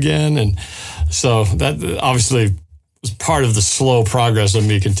supposed to do again? And so that obviously was part of the slow progress of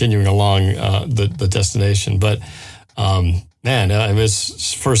me continuing along the destination. But man,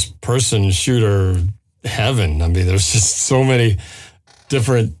 it's first-person shooter heaven. I mean, there's just so many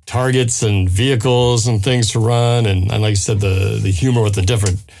different targets and vehicles and things to run, and like you said, the humor with the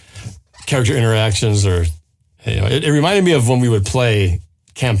different character interactions. Or it reminded me of when we would play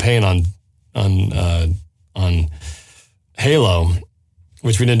campaign on Halo,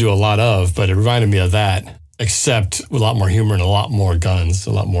 which we didn't do a lot of, but it reminded me of that, except with a lot more humor and a lot more guns,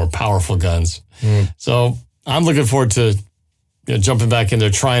 a lot more powerful guns. So I'm looking forward to jumping back in there,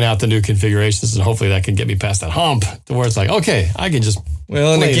 trying out the new configurations, and hopefully that can get me past that hump to where it's like, okay, I can just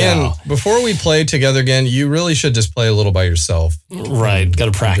and again, before we play together again, you really should just play a little by yourself. Right.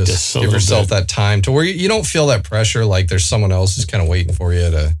 Got to practice. Just give yourself that time to where you don't feel that pressure like there's someone else who's kind of waiting for you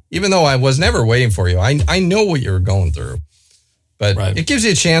to, even though I was never waiting for you. I know what you were going through, but it gives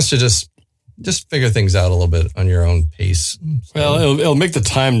you a chance to just figure things out a little bit on your own pace. So. Well, it'll make the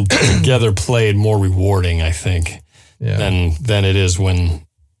time together played more rewarding, I think, than it is when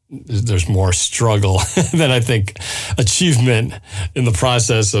there's more struggle than I think achievement in the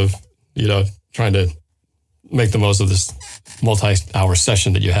process of, trying to make the most of this multi-hour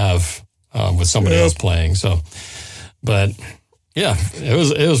session that you have with somebody else playing. So, but yeah, it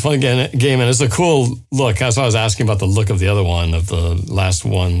was a fun game, and it's a cool look. That's why I was asking about the look of the other one, of the last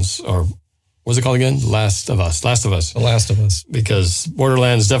ones, or what's it called again? Last of Us. The Last of Us. Because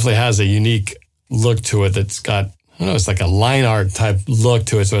Borderlands definitely has a unique look to it that's got, it's like a line art type look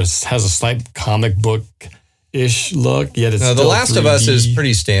to it. So it has a slight comic book ish look, yet it's No, The still Last 3D. of Us is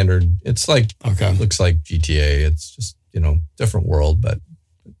pretty standard. It's like, Okay. looks like GTA. It's just, different world, but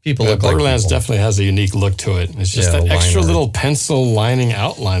people look like Borderlands people. definitely has a unique look to it. It's just Yeah, that the extra line art. little pencil lining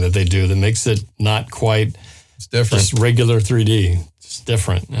outline that they do that makes it not quite It's different. just regular 3D. It's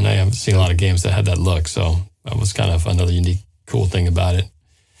different. And I haven't seen a lot of games that had that look. So that was kind of another unique, cool thing about it.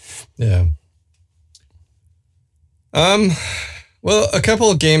 Yeah. Well, a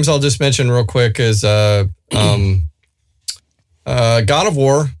couple of games I'll just mention real quick is God of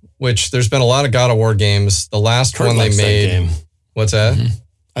War, which there's been a lot of God of War games. The last Kurt one they likes that made. game. What's that?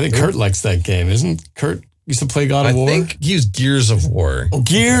 I think Kurt likes that game. Isn't Kurt used to play God of I War? think he used Gears of War.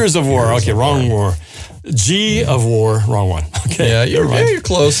 Gears of War. Gears Okay, of wrong War. G of War. Wrong one. Okay. Yeah, never mind. you're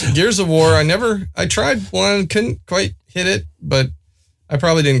close. Gears of War. I tried one, couldn't quite hit it, but I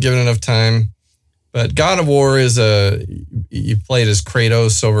probably didn't give it enough time. But God of War is you played as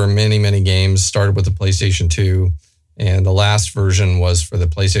Kratos over many, many games, started with the PlayStation 2, and the last version was for the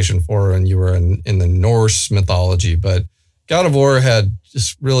PlayStation 4, and you were in the Norse mythology. But God of War had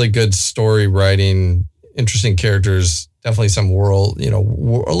just really good story writing, interesting characters, definitely some world, a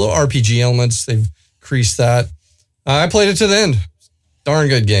little RPG elements. They've increased that. I played it to the end. Darn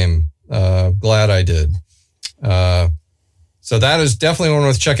good game. Glad I did. So that is definitely one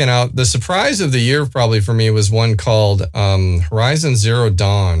worth checking out. The surprise of the year probably for me was one called Horizon Zero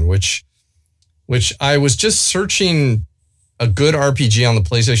Dawn, which I was just searching a good RPG on the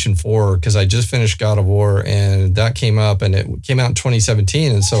PlayStation 4 because I just finished God of War and that came up and it came out in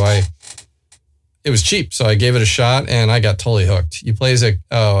 2017. And so it was cheap. So I gave it a shot and I got totally hooked. You play as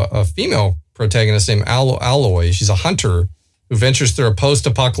a female protagonist named Aloy. She's a hunter who ventures through a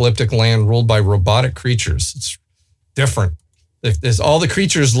post-apocalyptic land ruled by robotic creatures. It's different. All the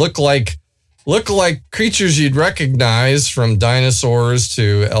creatures look like creatures you'd recognize from dinosaurs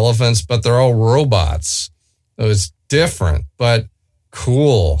to elephants, but they're all robots. So it's different, but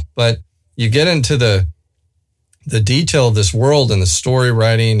cool. But you get into the detail of this world and the story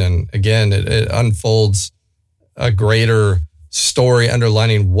writing, and again, it unfolds a greater story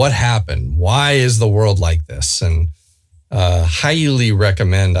underlining what happened. Why is the world like this? And highly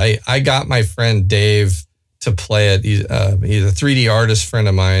recommend. I got my friend Dave to play it. He's a 3D artist friend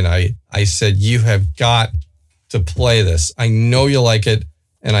of mine. I said, you have got to play this. I know you'll like it.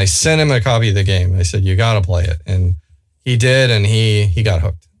 And I sent him a copy of the game. I said, you got to play it. And he did. And he got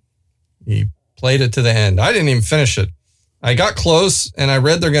hooked. He played it to the end. I didn't even finish it. I got close and I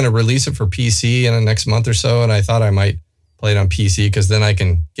read they're going to release it for PC in the next month or so. And I thought I might play it on PC because then I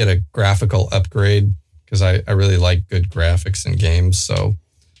can get a graphical upgrade because I really like good graphics in games. So,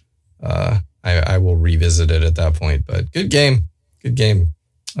 I will revisit it at that point, but good game.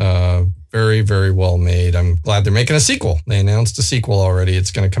 Very, very well made. I'm glad they're making a sequel. They announced a sequel already.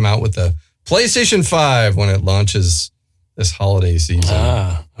 It's going to come out with the PlayStation 5 when it launches this holiday season.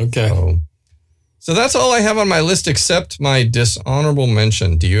 Okay. So that's all I have on my list except my dishonorable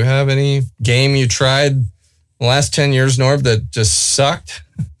mention. Do you have any game you tried in the last 10 years, Norb, that just sucked?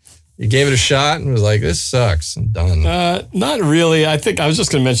 You gave it a shot and was like, this sucks. I'm done. Not really. I think I was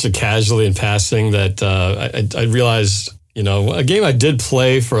just going to mention casually in passing that I realized, a game I did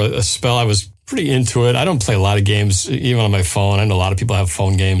play for a spell, I was pretty into it. I don't play a lot of games, even on my phone. I know a lot of people have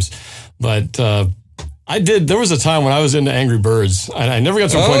phone games, but there was a time when I was into Angry Birds. I never got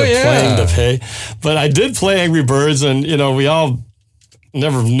to a point of playing to pay, but I did play Angry Birds, and, we all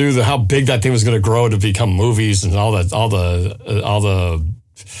never knew how big that thing was going to grow to become movies and all the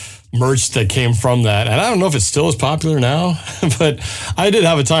merch that came from that. And I don't know if it's still as popular now, but I did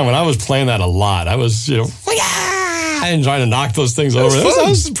have a time when I was playing that a lot. I was, and trying to knock those things over. I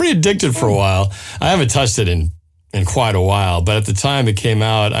was pretty addicted for a while. I haven't touched it in quite a while, but at the time it came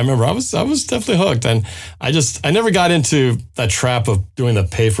out, I remember I was definitely hooked. And I never got into that trap of doing the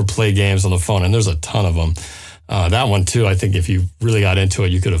pay for play games on the phone. And there's a ton of them. That one too, I think if you really got into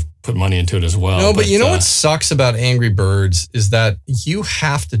it, you could have put money into it as well. No, but you know what sucks about Angry Birds is that you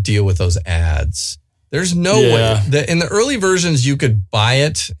have to deal with those ads. There's no way. In the early versions, you could buy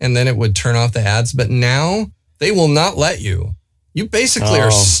it and then it would turn off the ads. But now they will not let you. You basically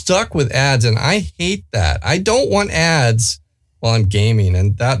are stuck with ads. And I hate that. I don't want ads while I'm gaming.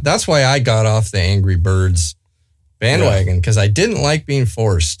 And that's why I got off the Angry Birds bandwagon because I didn't like being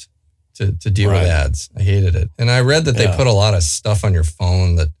forced to deal with ads. I hated it. And I read that they put a lot of stuff on your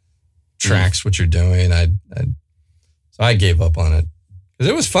phone that tracks what you're doing. So I gave up on it because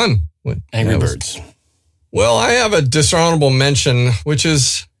it was fun. Angry Birds. Well, I have a dishonorable mention, which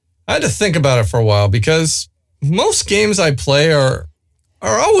is I had to think about it for a while because most games I play are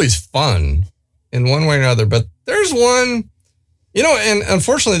always fun in one way or another. But there's one And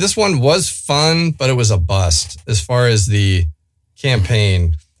unfortunately, this one was fun, but it was a bust as far as the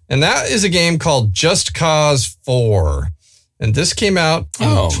campaign. And that is a game called Just Cause 4. And this came out in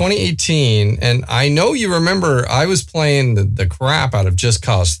 2018. And I know you remember I was playing the crap out of Just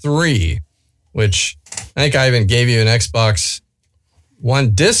Cause 3, which I think I even gave you an Xbox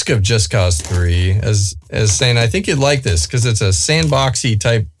One disc of Just Cause 3 as saying, I think you'd like this because it's a sandboxy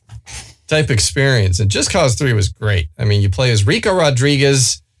type experience. And Just Cause 3 was great. I mean, you play as Rico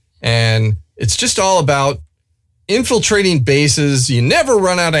Rodriguez, and it's just all about infiltrating bases. You never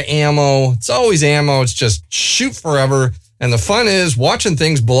run out of ammo. It's always ammo. It's just shoot forever. And the fun is watching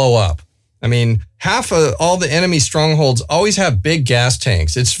things blow up. I mean, half of all the enemy strongholds always have big gas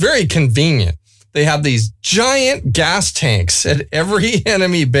tanks. It's very convenient. They have these giant gas tanks at every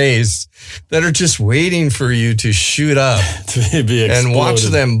enemy base that are just waiting for you to shoot up to be exploded. And watch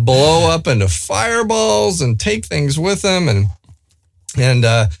them blow up into fireballs and take things with them.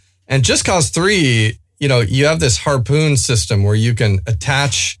 And Just Cause 3, you have this harpoon system where you can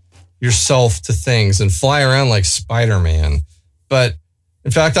attach yourself to things and fly around like Spider-Man. But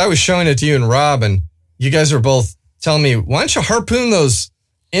in fact, I was showing it to you and Rob, and you guys were both telling me, why don't you harpoon those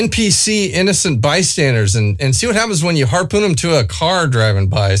NPC innocent bystanders and see what happens when you harpoon them to a car driving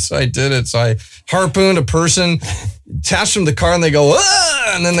by. So I did it. So I harpooned a person, attached them to the car, and they go,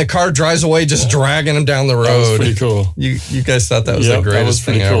 ah! And then the car drives away, just dragging them down the road. That was pretty cool. You guys thought that was the greatest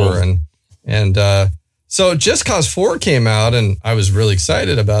thing ever. And so Just Cause 4 came out, and I was really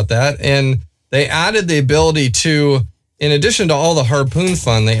excited about that. And they added the ability to, in addition to all the harpoon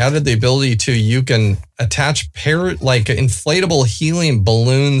fun, they added the ability to, you can attach inflatable helium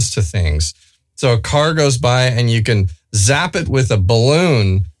balloons to things. So a car goes by and you can zap it with a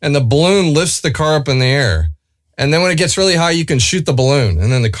balloon, and the balloon lifts the car up in the air. And then when it gets really high, you can shoot the balloon,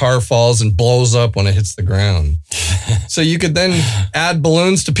 and then the car falls and blows up when it hits the ground. So you could then add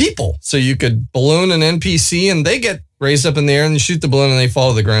balloons to people. So you could balloon an NPC and they get raised up in the air, and you shoot the balloon and they fall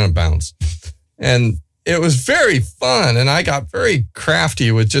to the ground and bounce. And it was very fun, and I got very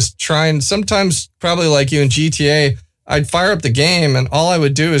crafty with just trying. Sometimes, probably like you in GTA, I'd fire up the game, and all I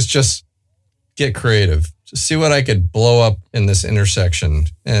would do is just get creative, just see what I could blow up in this intersection.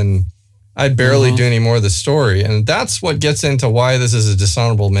 And I'd barely do any more of the story. And that's what gets into why this is a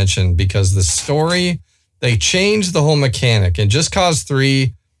dishonorable mention, because the story, they changed the whole mechanic. In Just Cause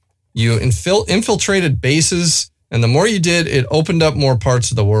 3, you infiltrated bases, and the more you did, it opened up more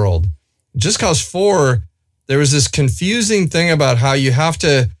parts of the world. Just Cause 4, there was this confusing thing about how you have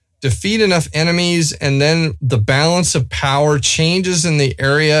to defeat enough enemies, and then the balance of power changes in the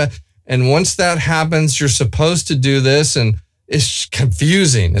area. And once that happens, you're supposed to do this, and it's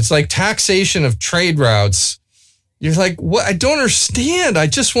confusing. It's like taxation of trade routes. You're like, what? I don't understand. I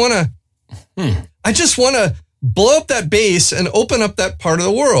just want to blow up that base and open up that part of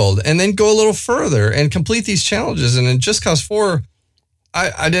the world, and then go a little further and complete these challenges. And in Just Cause 4,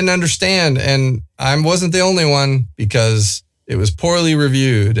 I didn't understand, and I wasn't the only one, because it was poorly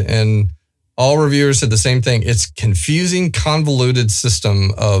reviewed, and all reviewers said the same thing. It's confusing, convoluted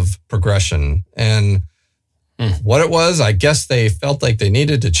system of progression. And what it was, I guess they felt like they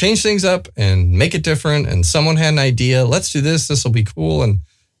needed to change things up and make it different, and someone had an idea, let's do this, this will be cool. And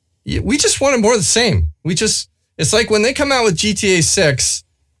we just wanted more of the same. It's like when they come out with GTA 6,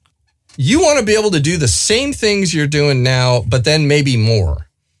 you want to be able to do the same things you're doing now, but then maybe more.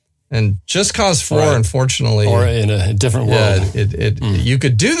 And Just Cause 4, unfortunately, or in a different world, you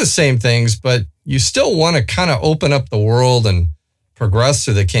could do the same things, but you still want to kind of open up the world and progress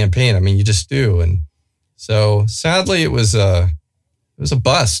through the campaign. I mean, you just do. And so sadly, it was a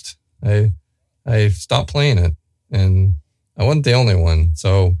bust. I stopped playing it, and I wasn't the only one.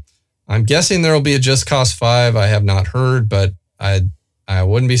 So I'm guessing there will be a Just Cause 5. I have not heard, but I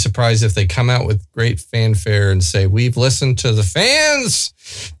wouldn't be surprised if they come out with great fanfare and say, we've listened to the fans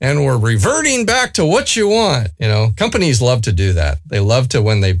and we're reverting back to what you want. Companies love to do that. They love to,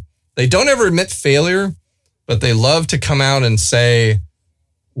 when they don't ever admit failure, but they love to come out and say,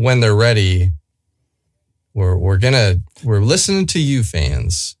 when they're ready, we're listening to you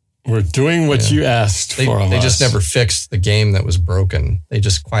fans. We're doing what you asked for of us. They just never fixed the game that was broken. They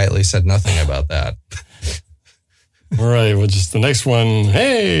just quietly said nothing about that. All right. Well, just the next one.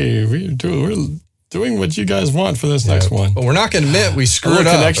 Hey, we're doing what you guys want for this next one. But we're not going to admit we screwed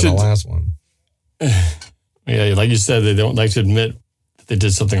up in the last one. Yeah, like you said, they don't like to admit that they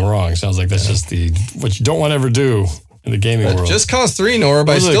did something wrong. Sounds like that's just what you don't want to ever do in the gaming world. Just Cause 3, Norb.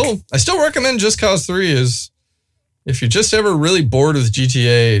 I still recommend Just Cause 3. Is if you're just ever really bored with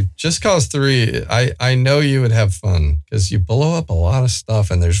GTA, Just Cause 3, I know you would have fun, because you blow up a lot of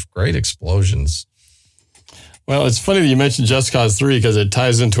stuff and there's great explosions. Well, it's funny that you mentioned Just Cause 3 because it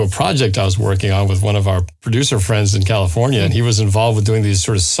ties into a project I was working on with one of our producer friends in California, and he was involved with doing these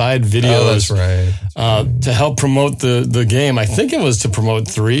sort of side videos. Oh, that's right. To help promote the game. I think it was to promote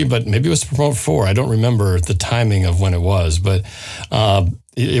 3, but maybe it was to promote 4. I don't remember the timing of when it was, but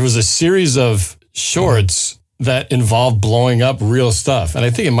it was a series of shorts that involved blowing up real stuff. And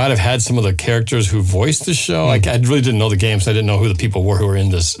I think it might have had some of the characters who voiced the show. Like, I really didn't know the game, so I didn't know who the people were who were in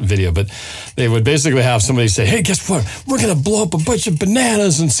this video. But they would basically have somebody say, hey, guess what? We're going to blow up a bunch of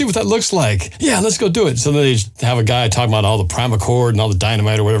bananas and see what that looks like. Yeah, let's go do it. So then they'd have a guy talking about all the primacord and all the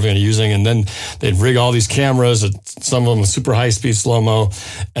dynamite or whatever they're using. And then they'd rig all these cameras, some of them with super high-speed slow-mo.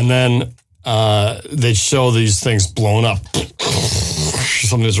 And then they'd show these things blown up.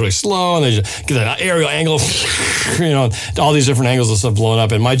 Something that's really slow, and they just get an aerial angle, all these different angles of stuff blowing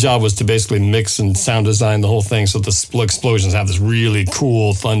up. And my job was to basically mix and sound design the whole thing so the split explosions have this really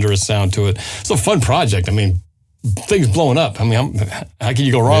cool, thunderous sound to it. It's a fun project. I mean, things blowing up. I mean, how can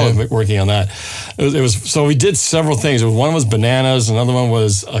you go wrong with working on that? It was so we did several things. One was bananas, another one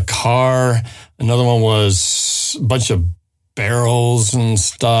was a car, another one was a bunch of barrels and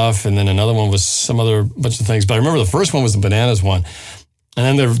stuff, and then another one was some other bunch of things. But I remember the first one was the bananas one.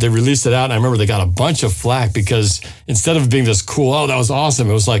 And then they released it out, and I remember they got a bunch of flack because instead of being this cool, oh, that was awesome,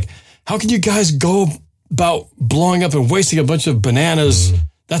 it was like, how can you guys go about blowing up and wasting a bunch of bananas?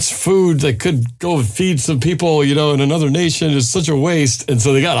 That's food that could go feed some people, in another nation. It's such a waste. And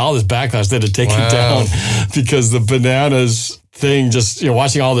so they got all this backlash. They had to take it down because the bananas thing, just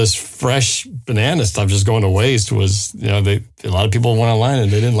watching all this fresh banana stuff just going to waste was, a lot of people went online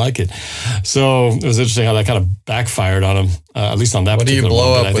and they didn't like it. So it was interesting how that kind of backfired on them, at least on that particular one.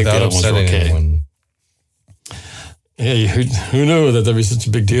 What do you blow up without upsetting anyone? Yeah, who knew that that'd be such a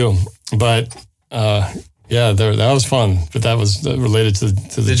big deal? But yeah, that was fun. But that was related to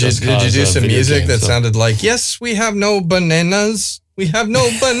the Just Cause. Did you do some music that sounded like, yes, we have no bananas. We have no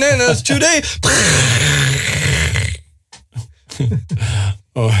bananas today.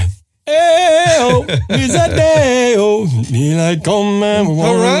 Oh,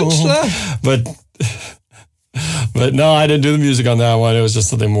 but no, I didn't do the music on that one. It was just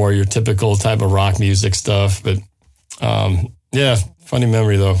something more your typical type of rock music stuff. But yeah, funny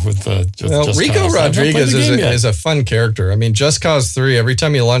memory though with Just Rico Cause. Rodriguez is a fun character. I mean, Just Cause 3. Every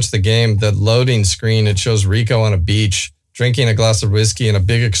time you launch the game, that loading screen, it shows Rico on a beach drinking a glass of whiskey, and a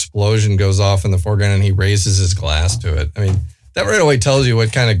big explosion goes off in the foreground, and he raises his glass to it. I mean, that right away tells you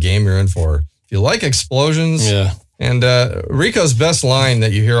what kind of game you're in for. If you like explosions, yeah. And Rico's best line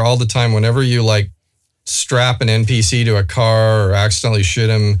that you hear all the time whenever you strap an NPC to a car or accidentally shoot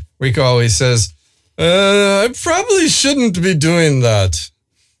him, Rico always says, I probably shouldn't be doing that.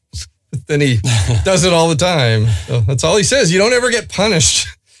 Then he does it all the time. So that's all he says. You don't ever get punished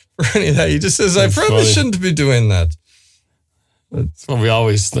for any of that. He just says, I probably shouldn't be doing that. That's what we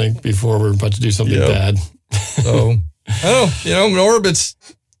always think before we're about to do something bad. So, Norb,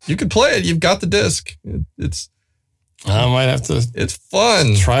 you could play it. You've got the disc. I might have to. It's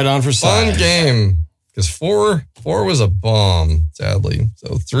fun. Try it on for size. Fun game. Because four was a bomb, sadly.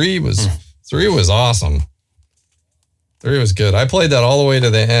 So 3 was awesome. 3 was good. I played that all the way to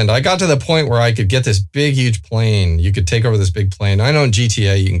the end. I got to the point where I could get this big, huge plane. You could take over this big plane. I know in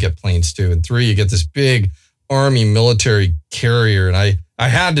GTA you can get planes too. In 3, you get this big Army military carrier, and I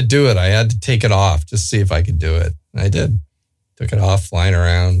had to do it. I had to take it off just to see if I could do it. And I did. Took it off, flying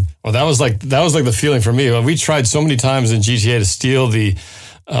around. Well, that was like the feeling for me. We tried so many times in GTA to steal the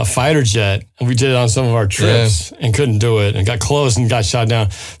fighter jet, and we did it on some of our trips and couldn't do it, and got close and got shot down.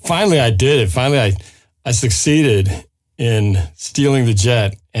 Finally, I did it. Finally, I succeeded in stealing the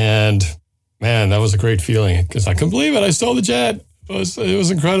jet, and man, that was a great feeling because I couldn't believe it. I stole the jet. It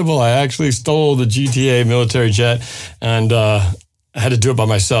was incredible. I actually stole the GTA military jet, and I had to do it by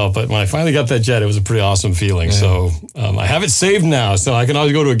myself. But when I finally got that jet, it was a pretty awesome feeling. Yeah. So I have it saved now. So I can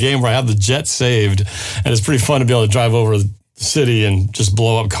always go to a game where I have the jet saved, and it's pretty fun to be able to drive over the city and just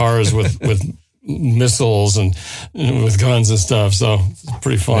blow up cars with missiles and with guns and stuff. So it's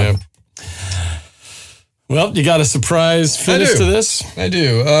pretty fun. Yeah. Well, you got a surprise finish to this? I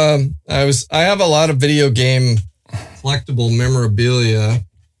do. I have a lot of video game collectible memorabilia.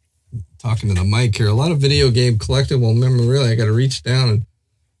 Talking to the mic here. A lot of video game collectible memorabilia. I got to reach down and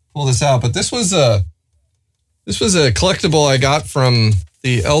pull this out. But this was a collectible I got from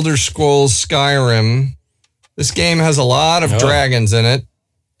the Elder Scrolls Skyrim. This game has a lot of dragons in it.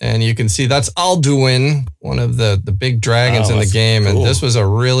 And you can see that's Alduin, one of the big dragons in the game. Cool. And this was a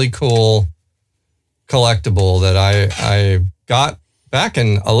really cool collectible that I got back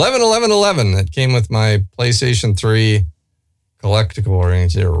in 11/11/11. It came with my PlayStation 3 collectible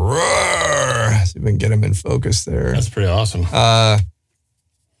oriented. Roar! See if we can get him in focus there. That's pretty awesome.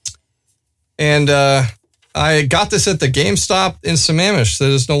 I got this at the GameStop in Sammamish that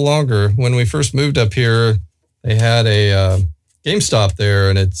is no longer. When we first moved up here, they had a GameStop there,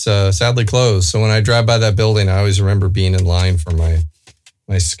 and it's sadly closed. So when I drive by that building, I always remember being in line for my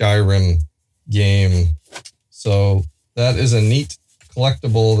Skyrim game. So that is a neat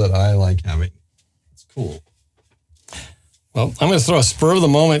collectible that I like having. It's cool. Well, I'm going to throw a spur of the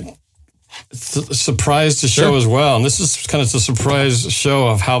moment surprise to show as well. And this is kind of a surprise show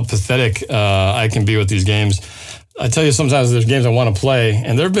of how pathetic I can be with these games. I tell you, sometimes there's games I want to play,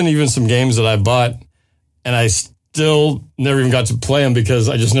 and there have been even some games that I bought, and I still never even got to play them because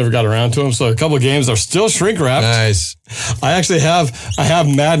I just never got around to them. So a couple of games are still shrink wrapped. Nice. I actually have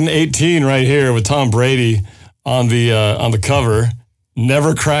Madden 18 right here with Tom Brady on the cover.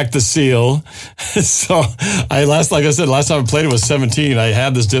 Never cracked the seal. So last time I played it was 17. I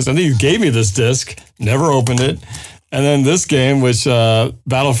had this disc. I think you gave me this disc. Never opened it. And then this game, which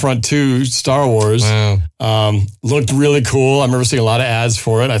Battlefront 2 Star Wars, looked really cool. I remember seeing a lot of ads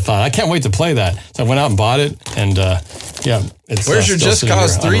for it. I thought, I can't wait to play that. So I went out and bought it. And it's where's your Just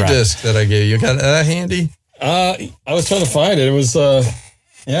Cause 3 disc that I gave you? Got that handy? I was trying to find it. It was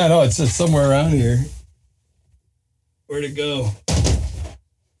it's somewhere around here. Where'd it go?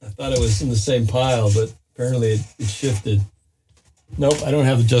 I thought it was in the same pile, but apparently it shifted. Nope, I don't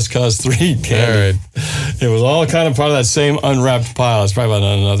have the Just Cause 3 candy. All right. It was all kind of part of that same unwrapped pile. It's probably on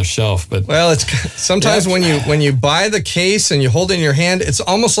another shelf. But it's sometimes when you buy the case and you hold it in your hand, it's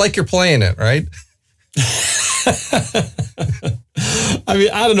almost like you're playing it, right? I mean,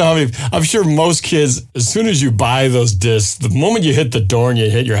 I don't know how many. I'm sure most kids, as soon as you buy those discs, the moment you hit the door and you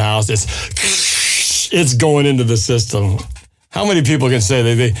hit your house, it's going into the system. How many people can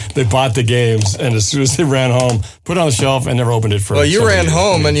say they bought the games and as soon as they ran home, put it on the shelf and never opened it for? Well, you ran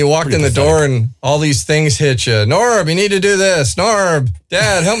home and you walked in the door and all these things hit you. Norb, you need to do this. Norb,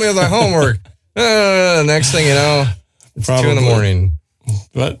 Dad, help me with my homework. Next thing you know, it's 2 a.m.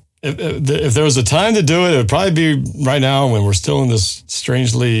 But if there was a time to do it, it would probably be right now when we're still in this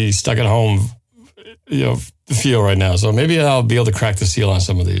strangely stuck at home, feel right now. So maybe I'll be able to crack the seal on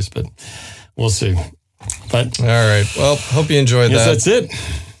some of these, but we'll see. But all right. Well, hope you enjoyed that. That's it.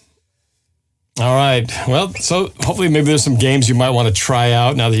 All right. Well, so hopefully maybe there's some games you might want to try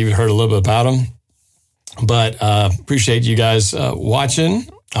out now that you've heard a little bit about them. But appreciate you guys watching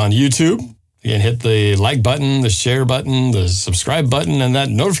on YouTube. You can hit the like button, the share button, the subscribe button, and that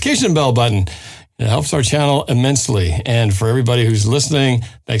notification bell button. It helps our channel immensely. And for everybody who's listening,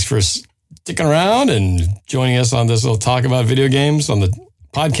 thanks for sticking around and joining us on this little talk about video games on the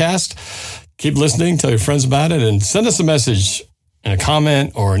podcast. Keep listening, tell your friends about it, and send us a message in a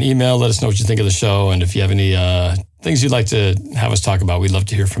comment or an email. Let us know what you think of the show. And if you have any things you'd like to have us talk about, we'd love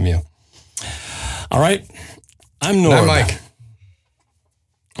to hear from you. All right. I'm Norb. I'm Mike.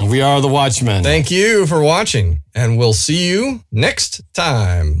 And we are The Watchmen. Thank you for watching, and we'll see you next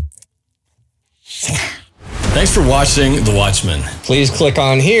time. Thanks for watching The Watchmen. Please click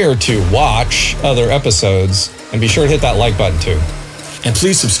on here to watch other episodes, and be sure to hit that like button too. And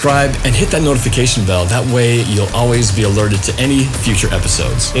please subscribe and hit that notification bell. That way you'll always be alerted to any future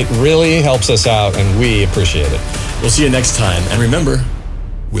episodes. It really helps us out, and we appreciate it. We'll see you next time. And remember,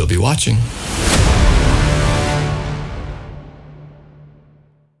 we'll be watching.